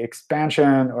understand the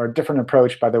expansion or different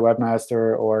approach by the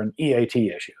webmaster or an EAT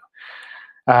issue?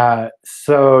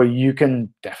 So you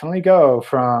can definitely go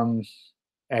from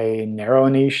a narrow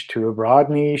niche to a broad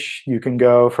niche. You can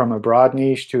go from a broad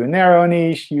niche to a narrow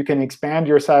niche. You can expand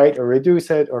your site or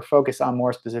reduce it or focus on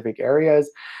more specific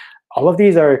areas. All of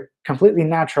these are completely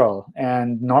natural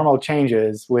and normal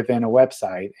changes within a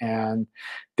website. And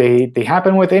they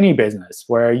happen with any business,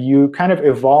 where you kind of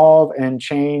evolve and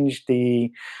change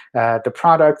the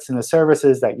products and the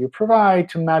services that you provide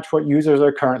to match what users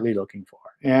are currently looking for.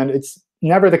 And it's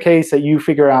never the case that you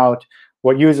figure out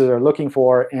what users are looking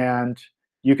for and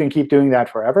you can keep doing that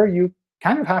forever. You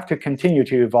kind of have to continue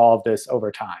to evolve this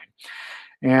over time.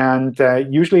 And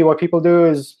usually what people do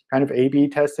is kind of A/B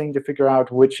testing to figure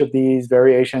out which of these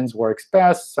variations works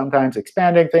best, sometimes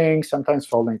expanding things, sometimes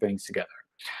folding things together.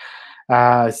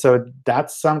 So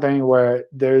that's something where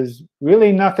there's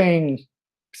really nothing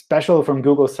special from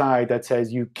Google's side that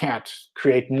says you can't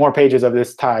create more pages of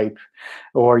this type,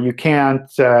 or you can't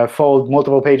fold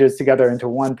multiple pages together into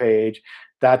one page.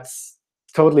 That's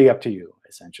totally up to you,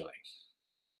 essentially.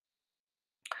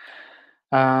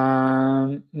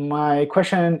 My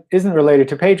question isn't related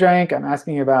to PageRank. I'm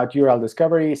asking about URL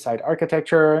discovery, site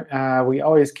architecture. We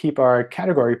always keep our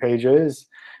category pages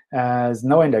as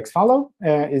no index follow.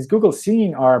 Is Google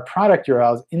seeing our product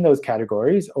URLs in those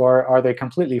categories, or are they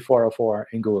completely 404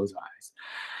 in Google's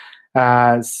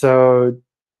eyes? So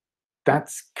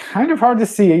that's kind of hard to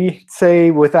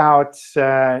say without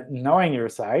knowing your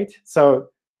site. So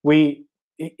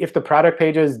if the product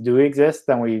pages do exist,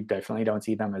 then we definitely don't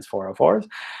see them as 404s.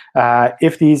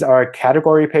 If these are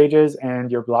category pages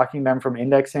and you're blocking them from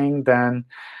indexing, then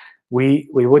we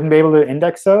wouldn't be able to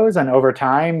index those. And over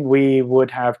time, we would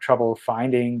have trouble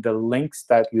finding the links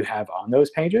that you have on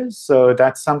those pages. So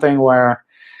that's something where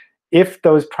if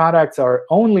those products are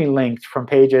only linked from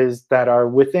pages that are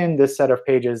within this set of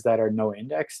pages that are no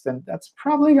indexed, then that's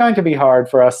probably going to be hard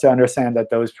for us to understand that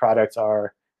those products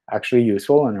are actually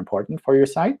useful and important for your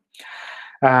site.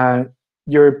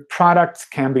 Your products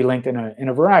can be linked in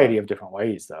a variety of different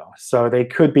ways, though. So they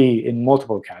could be in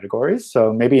multiple categories.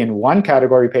 So maybe in one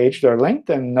category page they're linked,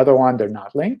 and another one they're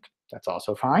not linked. That's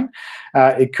also fine.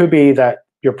 It could be that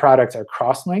your products are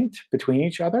cross-linked between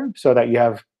each other, so that you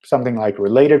have something like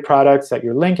related products that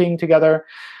you're linking together.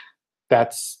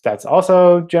 That's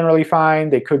also generally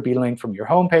fine. They could be linked from your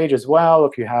home page as well.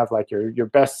 If you have like your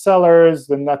best sellers,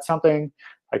 then that's something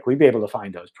like we'd be able to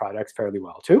find those products fairly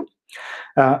well, too.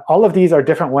 All of these are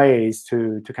different ways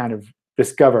to kind of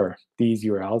discover these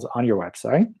URLs on your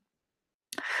website.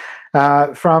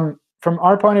 From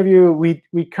our point of view,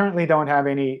 we currently don't have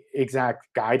any exact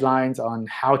guidelines on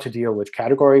how to deal with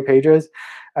category pages.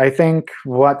 I think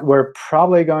what we're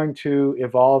probably going to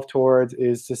evolve towards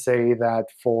is to say that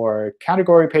for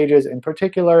category pages in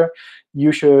particular,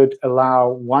 you should allow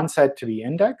one set to be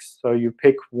indexed. So you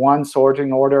pick one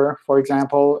sorting order, for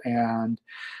example, and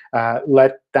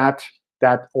let that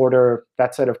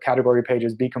set of category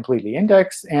pages be completely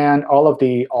indexed. And all of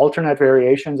the alternate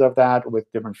variations of that with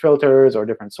different filters or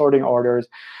different sorting orders,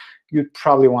 you'd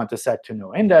probably want to set to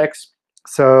no index.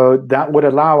 So that would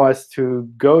allow us to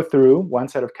go through one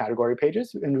set of category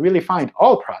pages and really find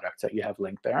all products that you have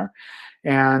linked there,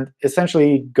 and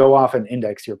essentially go off and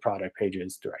index your product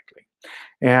pages directly.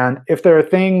 And if there are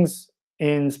things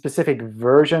in specific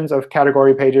versions of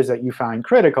category pages that you find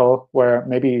critical, where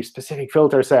maybe a specific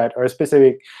filter set or a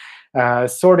specific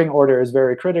sorting order is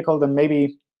very critical, then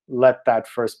maybe let that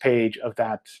first page of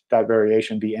that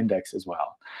variation be indexed as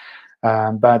well.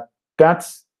 But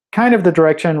that's kind of the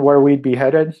direction where we'd be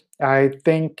headed. I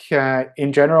think,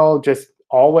 in general, just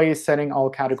always setting all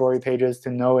category pages to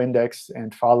no index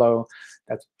and follow,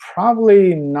 that's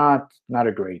probably not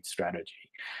a great strategy.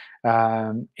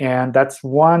 And that's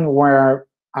one where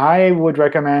I would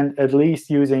recommend at least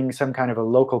using some kind of a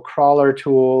local crawler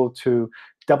tool to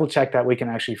double check that we can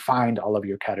actually find all of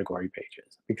your category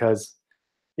pages. Because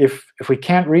if we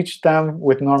can't reach them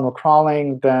with normal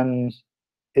crawling, then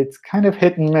it's kind of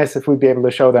hit and miss if we'd be able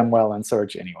to show them well in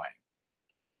search anyway.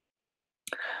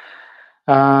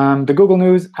 The Google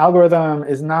News algorithm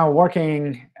is now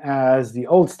working as the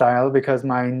old style because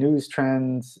my news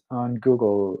trends on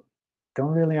Google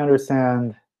don't really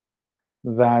understand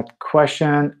that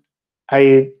question.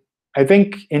 I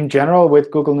think in general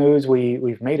with Google News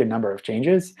we've made a number of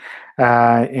changes,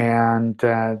 and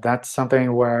that's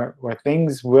something where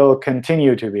things will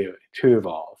continue to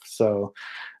evolve. So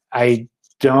I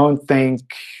don't think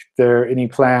there are any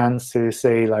plans to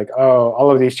say, like, oh,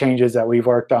 all of these changes that we've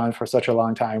worked on for such a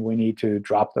long time, we need to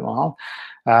drop them all.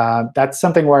 That's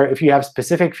something where if you have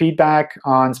specific feedback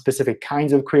on specific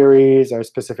kinds of queries or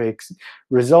specific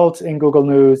results in Google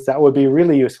News, that would be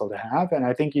really useful to have. And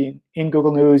I think in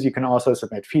Google News, you can also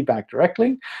submit feedback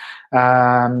directly.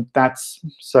 That's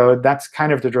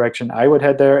kind of the direction I would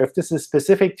head there. If this is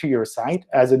specific to your site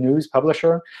as a news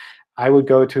publisher, I would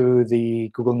go to the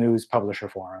Google News Publisher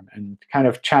Forum and kind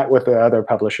of chat with the other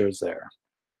publishers there.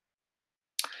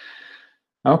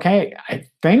 OK, I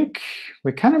think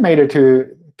we kind of made it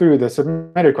through the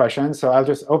submitted questions. So I'll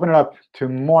just open it up to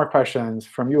more questions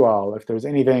from you all, if there's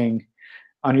anything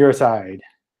on your side.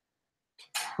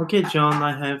 OK, John,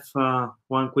 I have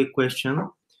one quick question.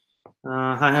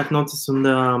 I have noticed on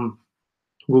the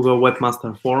Google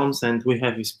Webmaster forums, and we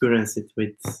have experienced it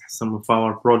with some of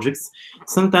our projects.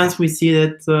 Sometimes we see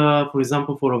that, for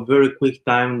example, for a very quick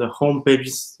time, the home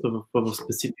pages of a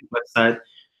specific website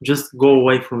just go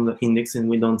away from the index, and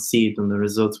we don't see it on the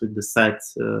results with the site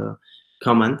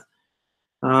comment.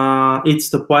 It's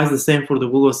twice the same for the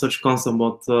Google Search Console,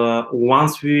 but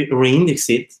once we re-index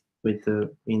it with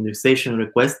the indexation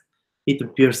request, it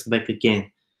appears back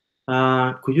again.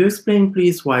 Could you explain,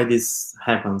 please, why this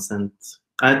happens? And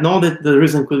I know that the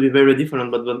reason could be very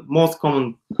different, but the most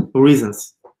common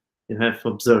reasons you have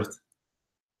observed.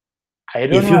 I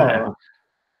don't know.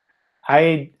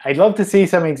 I'd love to see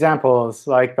some examples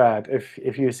like that,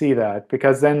 if you see that,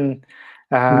 because then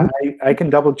I can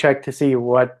double check to see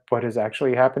what is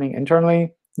actually happening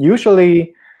internally.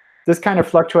 Usually, this kind of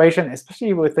fluctuation,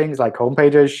 especially with things like home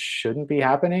pages, shouldn't be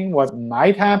happening. What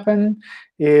might happen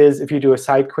is if you do a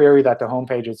site query that the home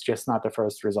page is just not the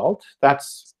first result.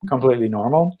 That's completely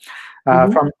normal.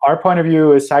 From our point of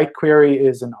view, a site query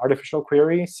is an artificial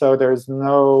query. So there's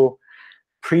no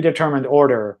predetermined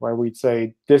order where we'd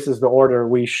say, this is the order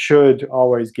we should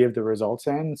always give the results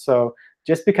in. So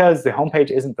just because the home page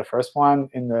isn't the first one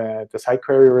in the site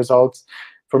query results,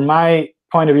 from my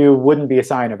point of view, wouldn't be a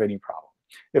sign of any problem.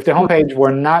 If the home page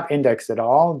were not indexed at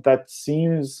all, that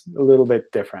seems a little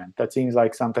bit different. That seems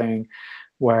like something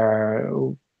where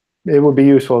it would be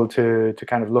useful to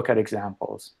kind of look at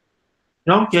examples.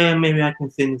 OK, maybe I can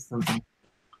send you something.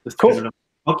 Cool.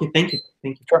 OK, thank you.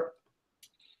 Thank you. Sure.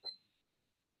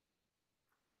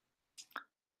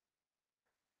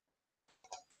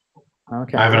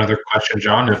 OK. I have another question,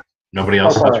 John, if nobody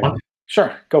else has one.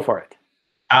 Sure, go for it.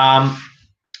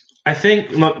 I think,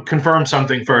 look, confirm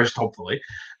something first, hopefully.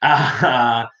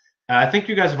 I think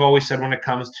you guys have always said when it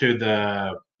comes to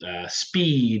the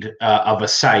speed of a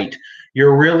site,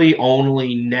 you're really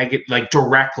only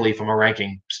directly from a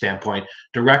ranking standpoint,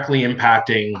 directly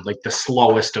impacting like the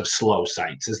slowest of slow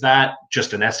sites. Is that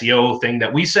just an SEO thing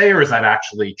that we say, or is that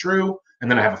actually true? And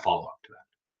then I have a follow-up to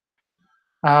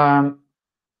that.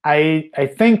 I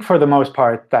think for the most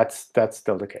part that's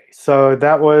still the case. So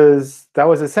that was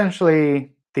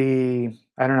essentially the,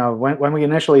 I don't know, when we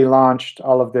initially launched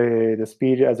all of the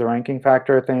speed as a ranking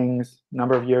factor things a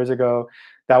number of years ago,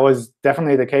 that was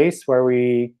definitely the case where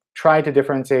we tried to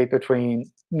differentiate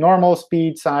between normal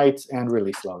speed sites and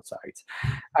really slow sites.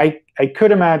 I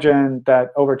could imagine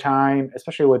that over time,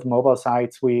 especially with mobile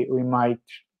sites, we might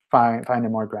find a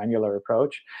more granular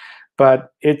approach.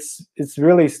 But it's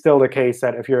really still the case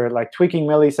that if you're like tweaking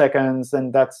milliseconds,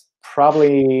 then that's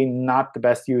probably not the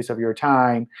best use of your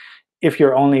time if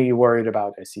you're only worried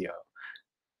about SEO.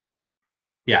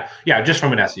 Yeah, just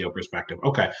from an SEO perspective.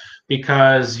 Okay,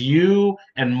 because you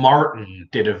and Martin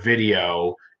did a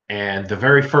video, and the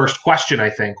very first question, I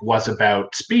think, was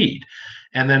about speed.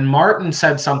 And then Martin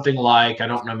said something like, I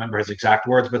don't remember his exact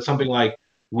words, but something like,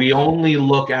 we only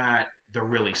look at the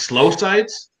really slow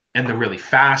sites and the really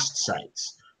fast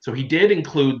sites. So he did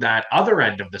include that other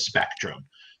end of the spectrum.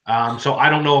 So I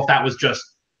don't know if that was just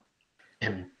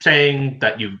him saying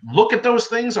that you look at those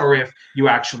things, or if you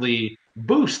actually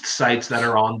boost sites that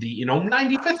are on the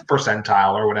 95th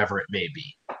percentile or whatever it may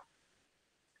be.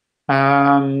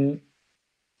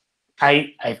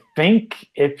 I think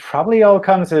it probably all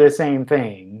comes to the same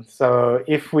thing. So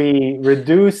if we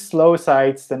reduce slow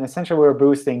sites, then essentially we're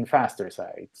boosting faster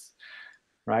sites,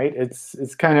 right?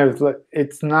 It's kind of,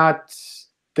 it's not,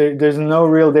 there's no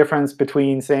real difference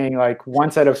between saying like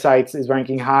one set of sites is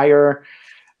ranking higher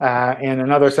and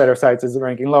another set of sites is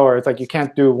ranking lower. It's like you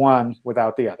can't do one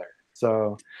without the other.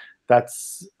 So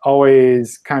that's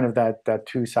always kind of that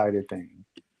two-sided thing.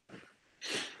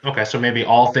 Okay, so maybe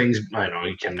all things, I know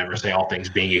you can never say all things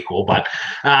being equal, but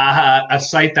a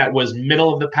site that was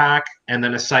middle of the pack and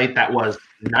then a site that was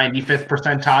 95th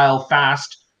percentile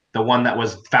fast, the one that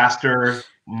was faster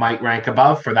might rank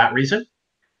above for that reason?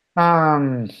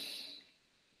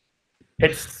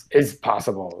 It's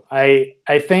possible. I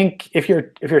think if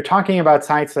you're talking about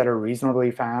sites that are reasonably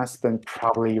fast, then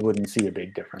probably you wouldn't see a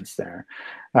big difference there.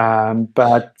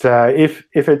 But if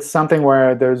it's something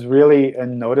where there's really a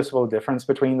noticeable difference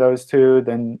between those two,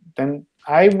 then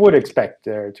I would expect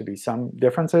there to be some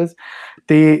differences.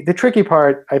 The tricky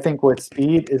part, I think, with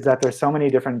speed is that there's so many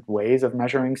different ways of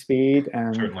measuring speed.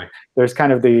 And Certainly. there's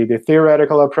kind of the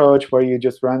theoretical approach where you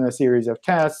just run a series of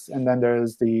tests. And then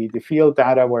there's the field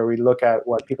data where we look at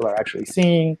what people are actually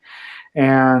seeing.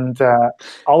 And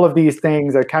all of these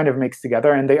things are kind of mixed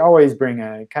together. And they always bring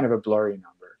a kind of a blurry number.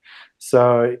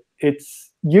 So it's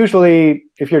usually,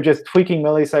 if you're just tweaking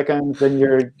milliseconds, then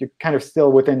you're kind of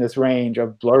still within this range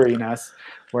of blurriness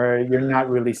where you're not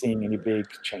really seeing any big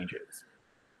changes.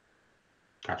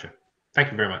 Gotcha.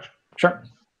 Thank you very much. Sure.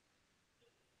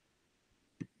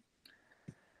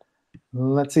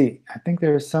 Let's see. I think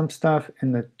there's some stuff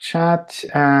in the chat.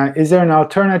 Is there an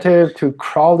alternative to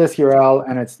crawl this URL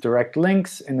and its direct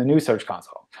links in the new Search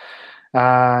Console?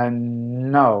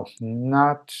 No,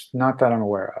 not that I'm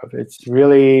aware of. It's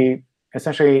really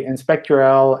essentially inspect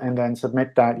URL and then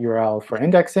submit that URL for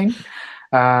indexing.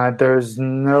 There's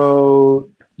no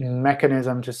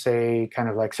mechanism to say kind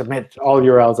of like submit all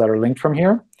URLs that are linked from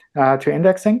here to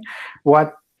indexing.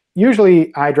 What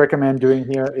usually I'd recommend doing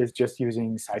here is just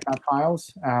using sitemap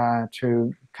files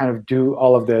to kind of do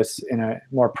all of this in a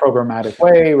more programmatic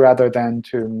way rather than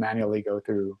to manually go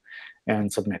through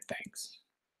and submit things.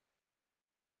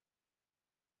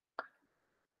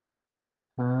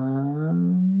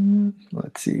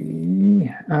 Let's see.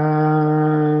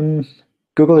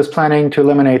 Google is planning to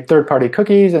eliminate third-party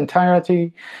cookies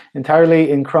entirely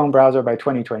in Chrome browser by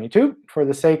 2022. For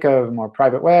the sake of more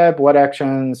private web, what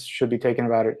actions should be taken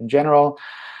about it in general?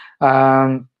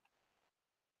 Well,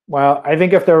 I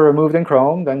think if they're removed in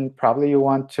Chrome, then probably you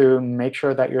want to make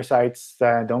sure that your sites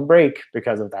don't break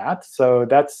because of that. So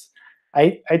that's,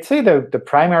 I'd say the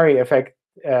primary effect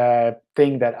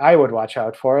thing that I would watch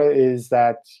out for is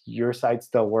that your site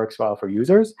still works well for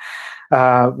users.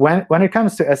 When it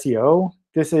comes to SEO,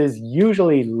 this is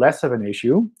usually less of an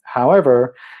issue.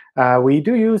 However, we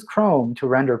do use Chrome to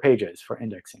render pages for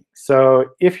indexing. So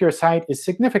if your site is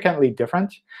significantly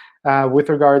different with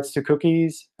regards to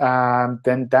cookies,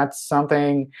 then that's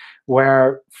something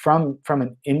where from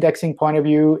an indexing point of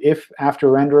view, if after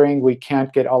rendering we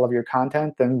can't get all of your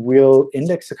content, then we'll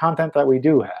index the content that we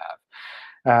do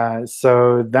have.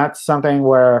 So that's something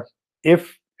where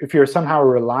if you're somehow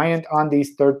reliant on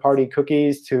these third-party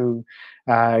cookies to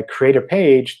create a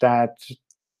page that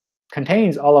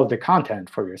contains all of the content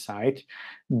for your site,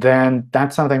 then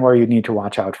that's something where you need to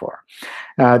watch out for.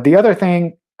 The other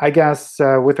thing, I guess,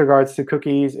 with regards to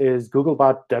cookies is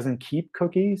Googlebot doesn't keep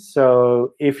cookies.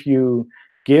 So if you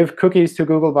give cookies to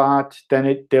Googlebot,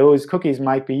 then those cookies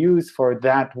might be used for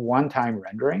that one-time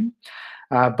rendering.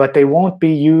 But they won't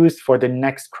be used for the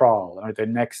next crawl or the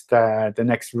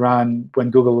next run when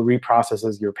Google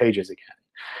reprocesses your pages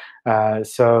again.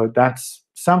 So that's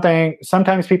something.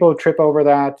 Sometimes people trip over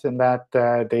that, and that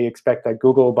they expect that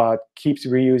Googlebot keeps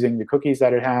reusing the cookies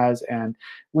that it has. And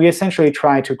we essentially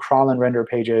try to crawl and render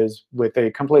pages with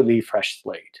a completely fresh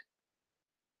slate.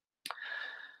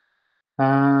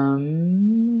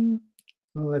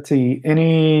 Let's see.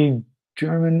 Any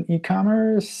German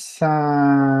e-commerce?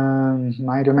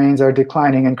 My domains are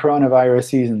declining in coronavirus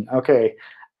season. Okay,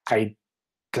 I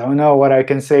don't know what I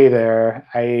can say there.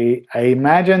 I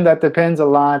imagine that depends a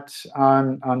lot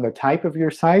on the type of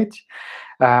your site.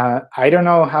 I don't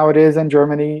know how it is in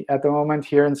Germany at the moment.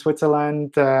 Here in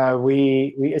Switzerland,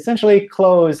 we essentially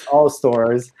closed all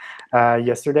stores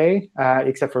yesterday,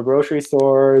 except for grocery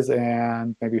stores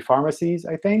and maybe pharmacies,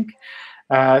 I think.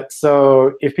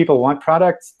 So if people want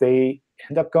products, they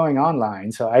end up going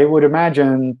online. So I would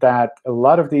imagine that a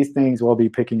lot of these things will be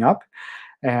picking up,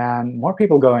 and more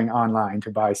people going online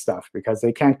to buy stuff because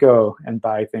they can't go and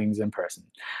buy things in person.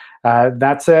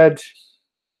 That said,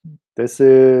 this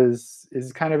is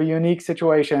kind of a unique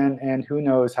situation, and who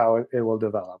knows how it will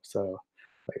develop. So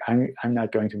I'm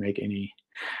not going to make any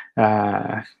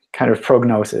kind of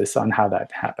prognosis on how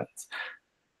that happens.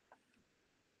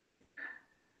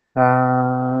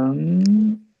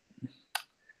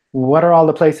 What are all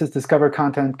the places Discover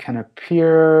content can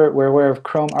appear? We're aware of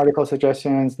Chrome article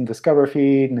suggestions and Discover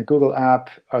feed and the Google app.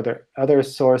 Are there other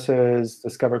sources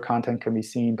Discover content can be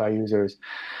seen by users?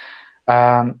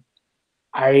 I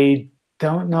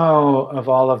don't know of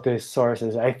all of these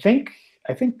sources. I think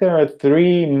there are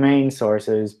 3 main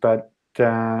sources, but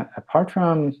apart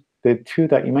from the 2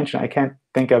 that you mentioned, I can't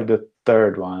think of the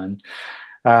third one.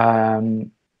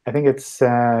 I think it's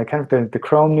kind of the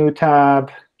Chrome new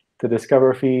tab, the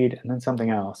Discover feed, and then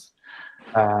something else.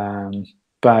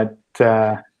 But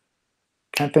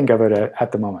can't think of it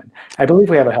at the moment. I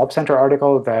believe we have a Help Center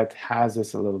article that has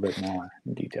this a little bit more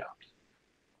in detail.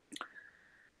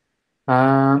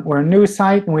 We're a new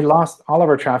site, and we lost all of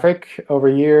our traffic over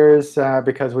years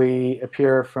because we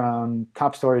appear from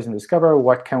top stories in Discover.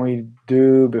 What can we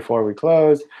do before we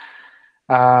close?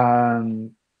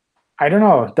 I don't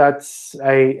know. That's,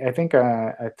 I think,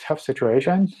 a tough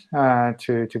situation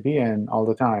to be in all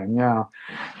the time. Yeah.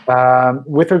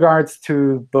 With regards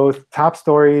to both top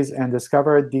stories and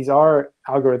Discover, these are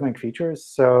algorithmic features.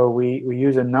 So we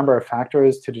use a number of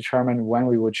factors to determine when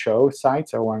we would show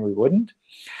sites or when we wouldn't.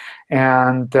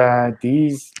 And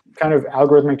these kind of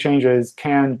algorithmic changes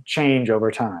can change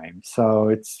over time. So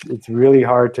it's really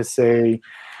hard to say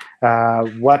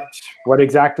what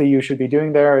exactly you should be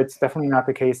doing there. It's definitely not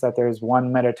the case that there's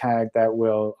one meta tag that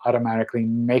will automatically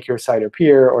make your site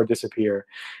appear or disappear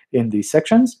in these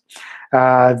sections.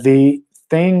 The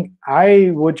thing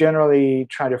I would generally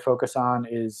try to focus on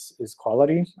is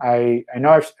quality. I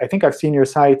know I think I've seen your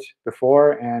site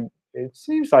before, and it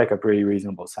seems like a pretty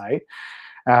reasonable site.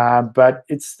 But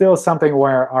it's still something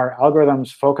where our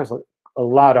algorithms focus a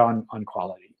lot on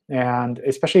quality. And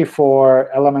especially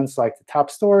for elements like the top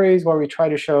stories, where we try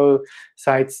to show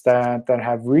sites that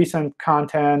have recent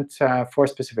content for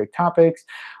specific topics,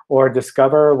 or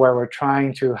Discover, where we're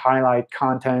trying to highlight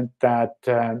content that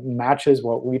matches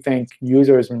what we think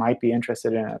users might be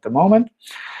interested in at the moment.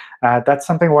 That's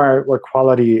something where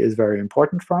quality is very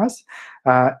important for us.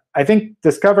 I think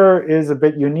Discover is a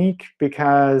bit unique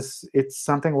because it's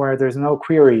something where there's no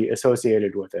query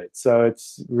associated with it. So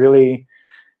it's really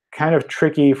kind of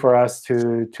tricky for us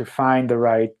to find the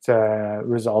right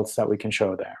results that we can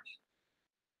show there.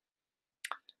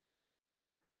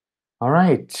 All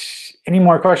right. Any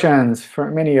more questions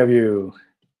from any of you?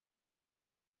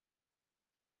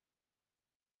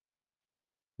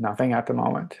 Nothing at the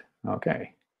moment.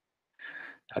 OK.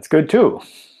 That's good, too.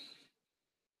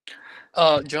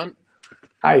 John?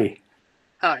 Hi.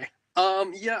 Hi.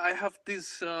 Yeah, I have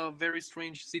this very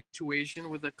strange situation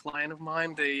with a client of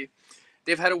mine.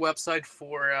 They've had a website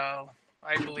for,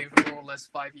 I believe, more or less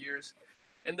 5 years.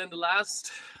 And then I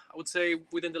would say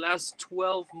within the last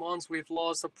 12 months, we've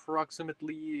lost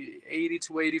approximately 80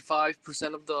 to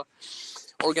 85% of the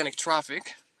organic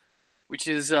traffic, which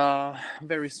is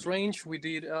very strange. We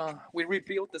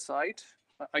rebuilt the site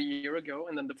a year ago,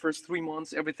 and then the first 3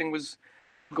 months, everything was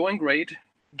going great,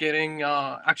 getting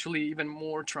actually even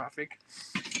more traffic,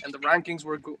 and the rankings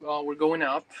were going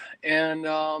up. And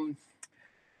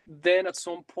then at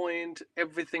some point,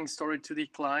 everything started to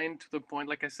decline to the point,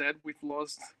 like I said, we've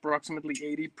lost approximately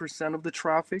 80% of the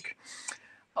traffic.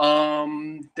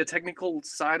 The technical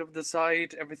side of the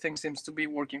site, everything seems to be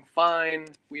working fine.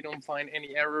 We don't find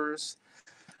any errors.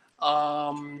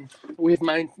 We've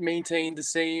maintained the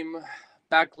same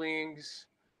backlinks.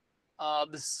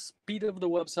 The speed of the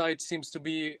website seems to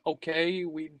be OK.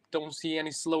 We don't see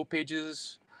any slow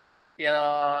pages.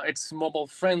 Yeah, it's mobile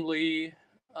friendly.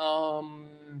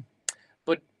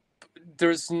 But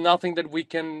there's nothing that we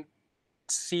can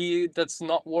see that's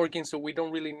not working, so we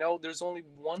don't really know. There's only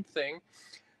one thing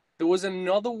there was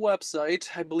another website,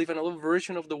 I believe another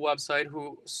version of the website,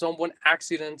 who someone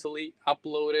accidentally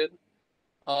uploaded,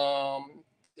 and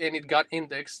it got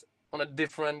indexed on a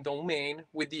different domain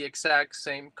with the exact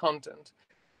same content.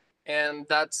 And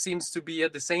that seems to be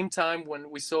at the same time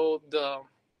when we saw the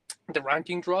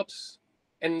ranking drops.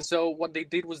 And so what they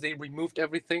did was they removed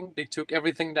everything. They took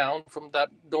everything down from that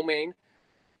domain,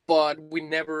 but we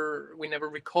never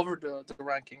recovered the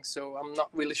ranking. So I'm not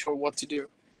really sure what to do.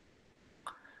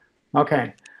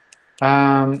 OK.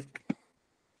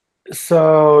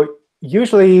 So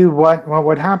usually what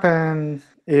would happen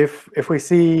if we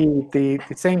see the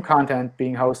same content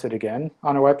being hosted again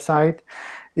on a website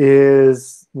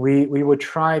is we would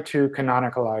try to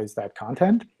canonicalize that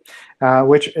content,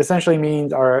 which essentially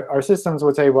means our systems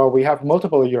would say, well, we have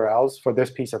multiple URLs for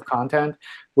this piece of content.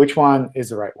 Which one is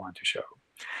the right one to show?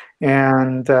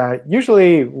 And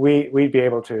usually, we'd be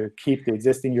able to keep the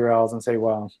existing URLs and say,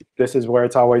 well, this is where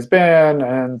it's always been,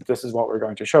 and this is what we're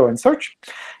going to show in search.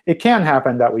 It can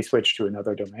happen that we switch to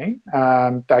another domain.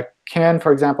 That can,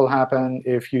 for example, happen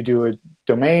if you do a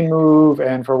domain move,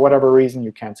 and for whatever reason,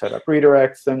 you can't set up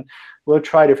redirects. And we'll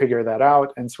try to figure that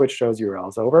out and switch those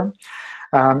URLs over.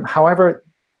 However,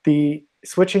 the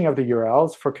switching of the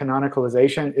URLs for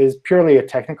canonicalization is purely a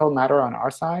technical matter on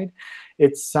our side.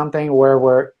 It's something where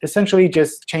we're essentially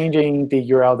just changing the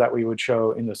URL that we would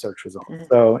show in the search results.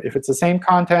 So if it's the same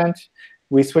content,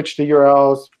 we switch the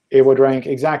URLs. It would rank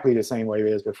exactly the same way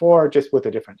as before, just with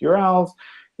the different URLs.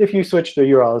 If you switch the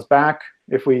URLs back,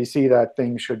 if we see that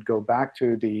things should go back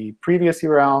to the previous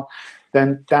URL,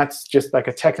 then that's just like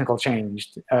a technical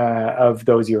change of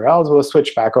those URLs. We'll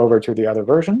switch back over to the other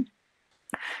version.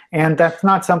 And that's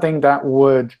not something that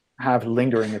would have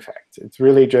lingering effects. It's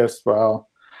really just, well,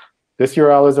 this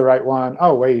URL is the right one.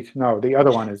 Oh, wait, no, the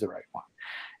other one is the right one.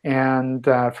 And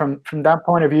from that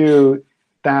point of view,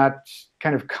 that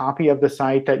kind of copy of the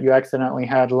site that you accidentally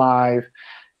had live,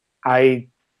 I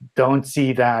don't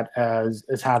see that as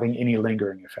having any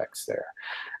lingering effects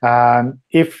there.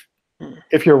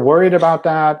 If you're worried about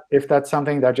that, if that's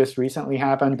something that just recently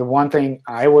happened, the one thing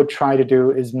I would try to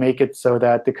do is make it so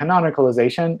that the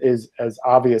canonicalization is as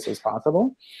obvious as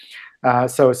possible.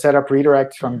 So set up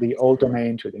redirects from the old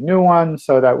domain to the new one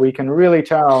so that we can really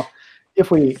tell if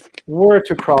we were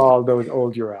to crawl those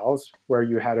old URLs where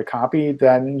you had a copy,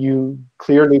 then you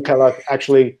clearly tell us,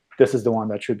 actually, this is the one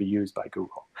that should be used by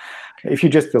Google. If you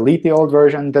just delete the old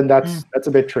version, then that's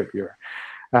a bit trickier.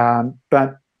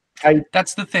 But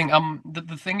that's the thing.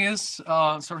 The thing is,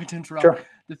 sorry to interrupt. Sure.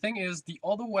 The thing is, the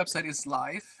other website is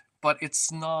live, but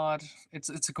it's not.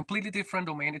 It's a completely different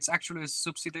domain. It's actually a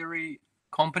subsidiary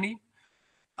company.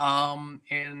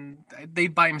 And they,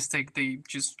 by mistake, they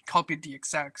just copied the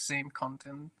exact same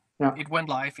content. Yeah. It went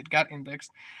live, it got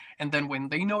indexed, and then when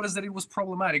they noticed that it was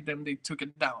problematic, then they took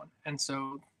it down. And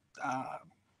so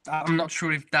I'm not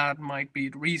sure if that might be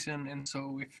the reason. And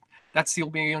so if that's still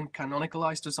being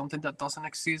canonicalized to something that doesn't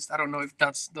exist, I don't know if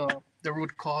that's the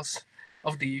root cause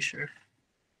of the issue.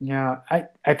 Yeah,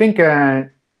 I think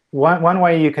one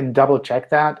way you can double check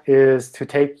that is to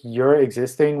take your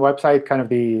existing website, kind of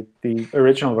the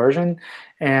original version,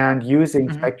 and use the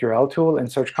inspect URL tool in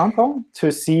Search Console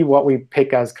to see what we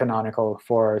pick as canonical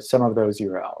for some of those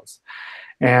URLs.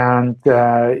 And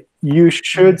you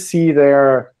should see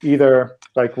there either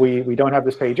like we don't have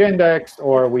this page indexed,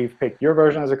 or we've picked your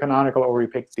version as a canonical, or we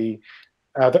picked the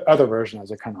other version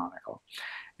as a canonical.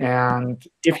 And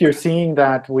if you're seeing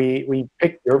that we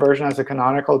picked your version as a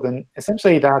canonical, then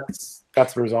essentially that's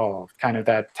resolved. Kind of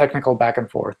that technical back and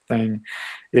forth thing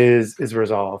is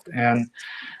resolved. And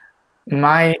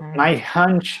my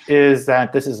hunch is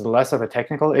that this is less of a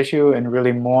technical issue and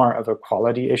really more of a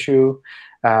quality issue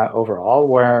overall,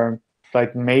 where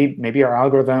like maybe our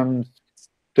algorithms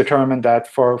determined that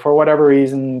for whatever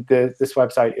reason this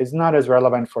website is not as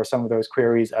relevant for some of those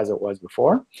queries as it was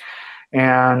before.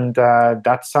 And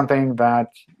that's something that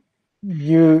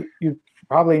you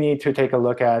probably need to take a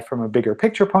look at from a bigger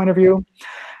picture point of view.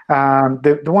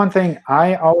 The one thing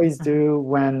I always do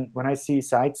when I see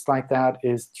sites like that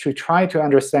is to try to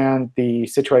understand the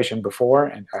situation before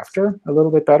and after a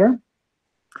little bit better.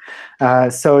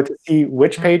 So to see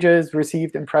which pages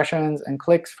received impressions and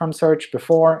clicks from search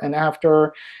before and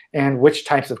after, and which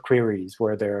types of queries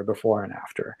were there before and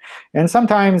after. And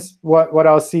sometimes what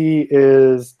I'll see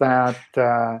is that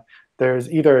there's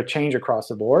either a change across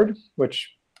the board, which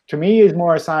to me is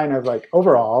more a sign of like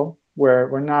overall, where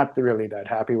we're not really that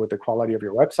happy with the quality of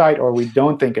your website, or we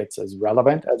don't think it's as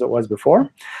relevant as it was before.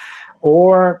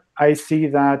 or I see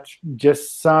that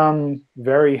just some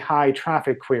very high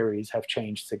traffic queries have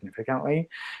changed significantly.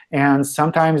 And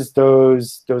sometimes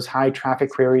those high traffic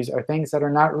queries are things that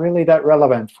are not really that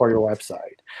relevant for your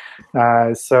website.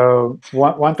 So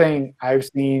one thing I've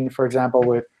seen, for example,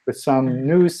 with some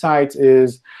news sites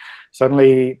is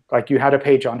suddenly, like, you had a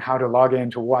page on how to log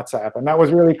into WhatsApp. And that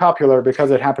was really popular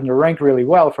because it happened to rank really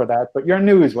well for that. But you're a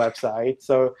news website,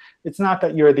 so it's not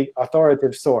that you're the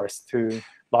authoritative source to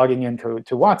logging into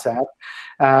WhatsApp.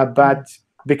 But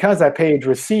because that page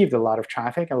received a lot of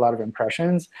traffic, a lot of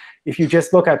impressions, if you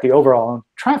just look at the overall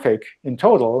traffic in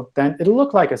total, then it'll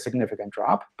look like a significant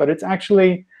drop. But it's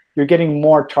actually, you're getting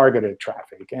more targeted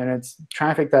traffic. And it's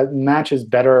traffic that matches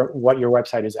better what your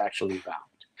website is actually about.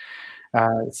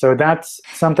 So that's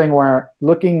something where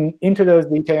looking into those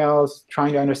details,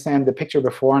 trying to understand the picture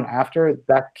before and after,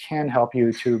 that can help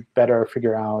you to better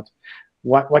figure out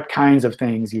what kinds of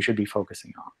things you should be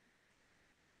focusing on.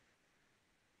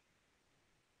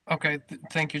 Okay,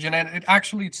 thank you, Jen. And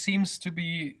it seems to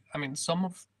be, I mean, some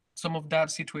of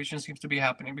that situation seems to be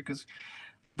happening because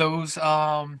those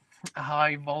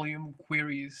high volume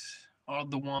queries are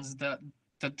the ones that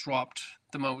dropped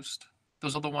the most.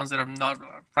 Those are the ones that are not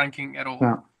ranking at all.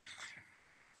 Yeah.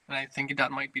 And I think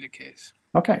that might be the case.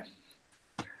 OK.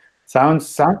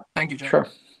 Sounds. Thank you, Jen. Sure.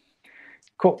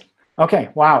 Cool. OK,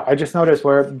 wow. I just noticed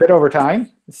we're a bit over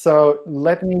time. So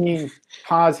let me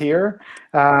pause here.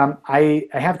 I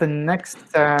have the next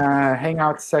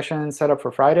Hangout session set up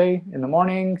for Friday in the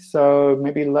morning, so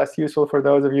maybe less useful for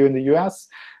those of you in the US,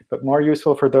 but more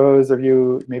useful for those of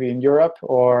you maybe in Europe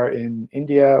or in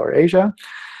India or Asia.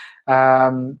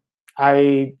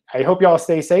 I hope you all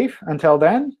stay safe until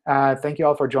then. Thank you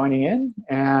all for joining in,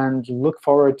 and look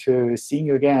forward to seeing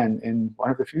you again in one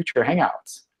of the future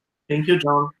Hangouts. Thank you,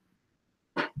 John.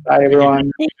 Bye, everyone.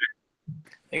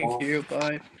 Thank you.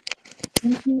 Bye.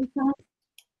 Thank you.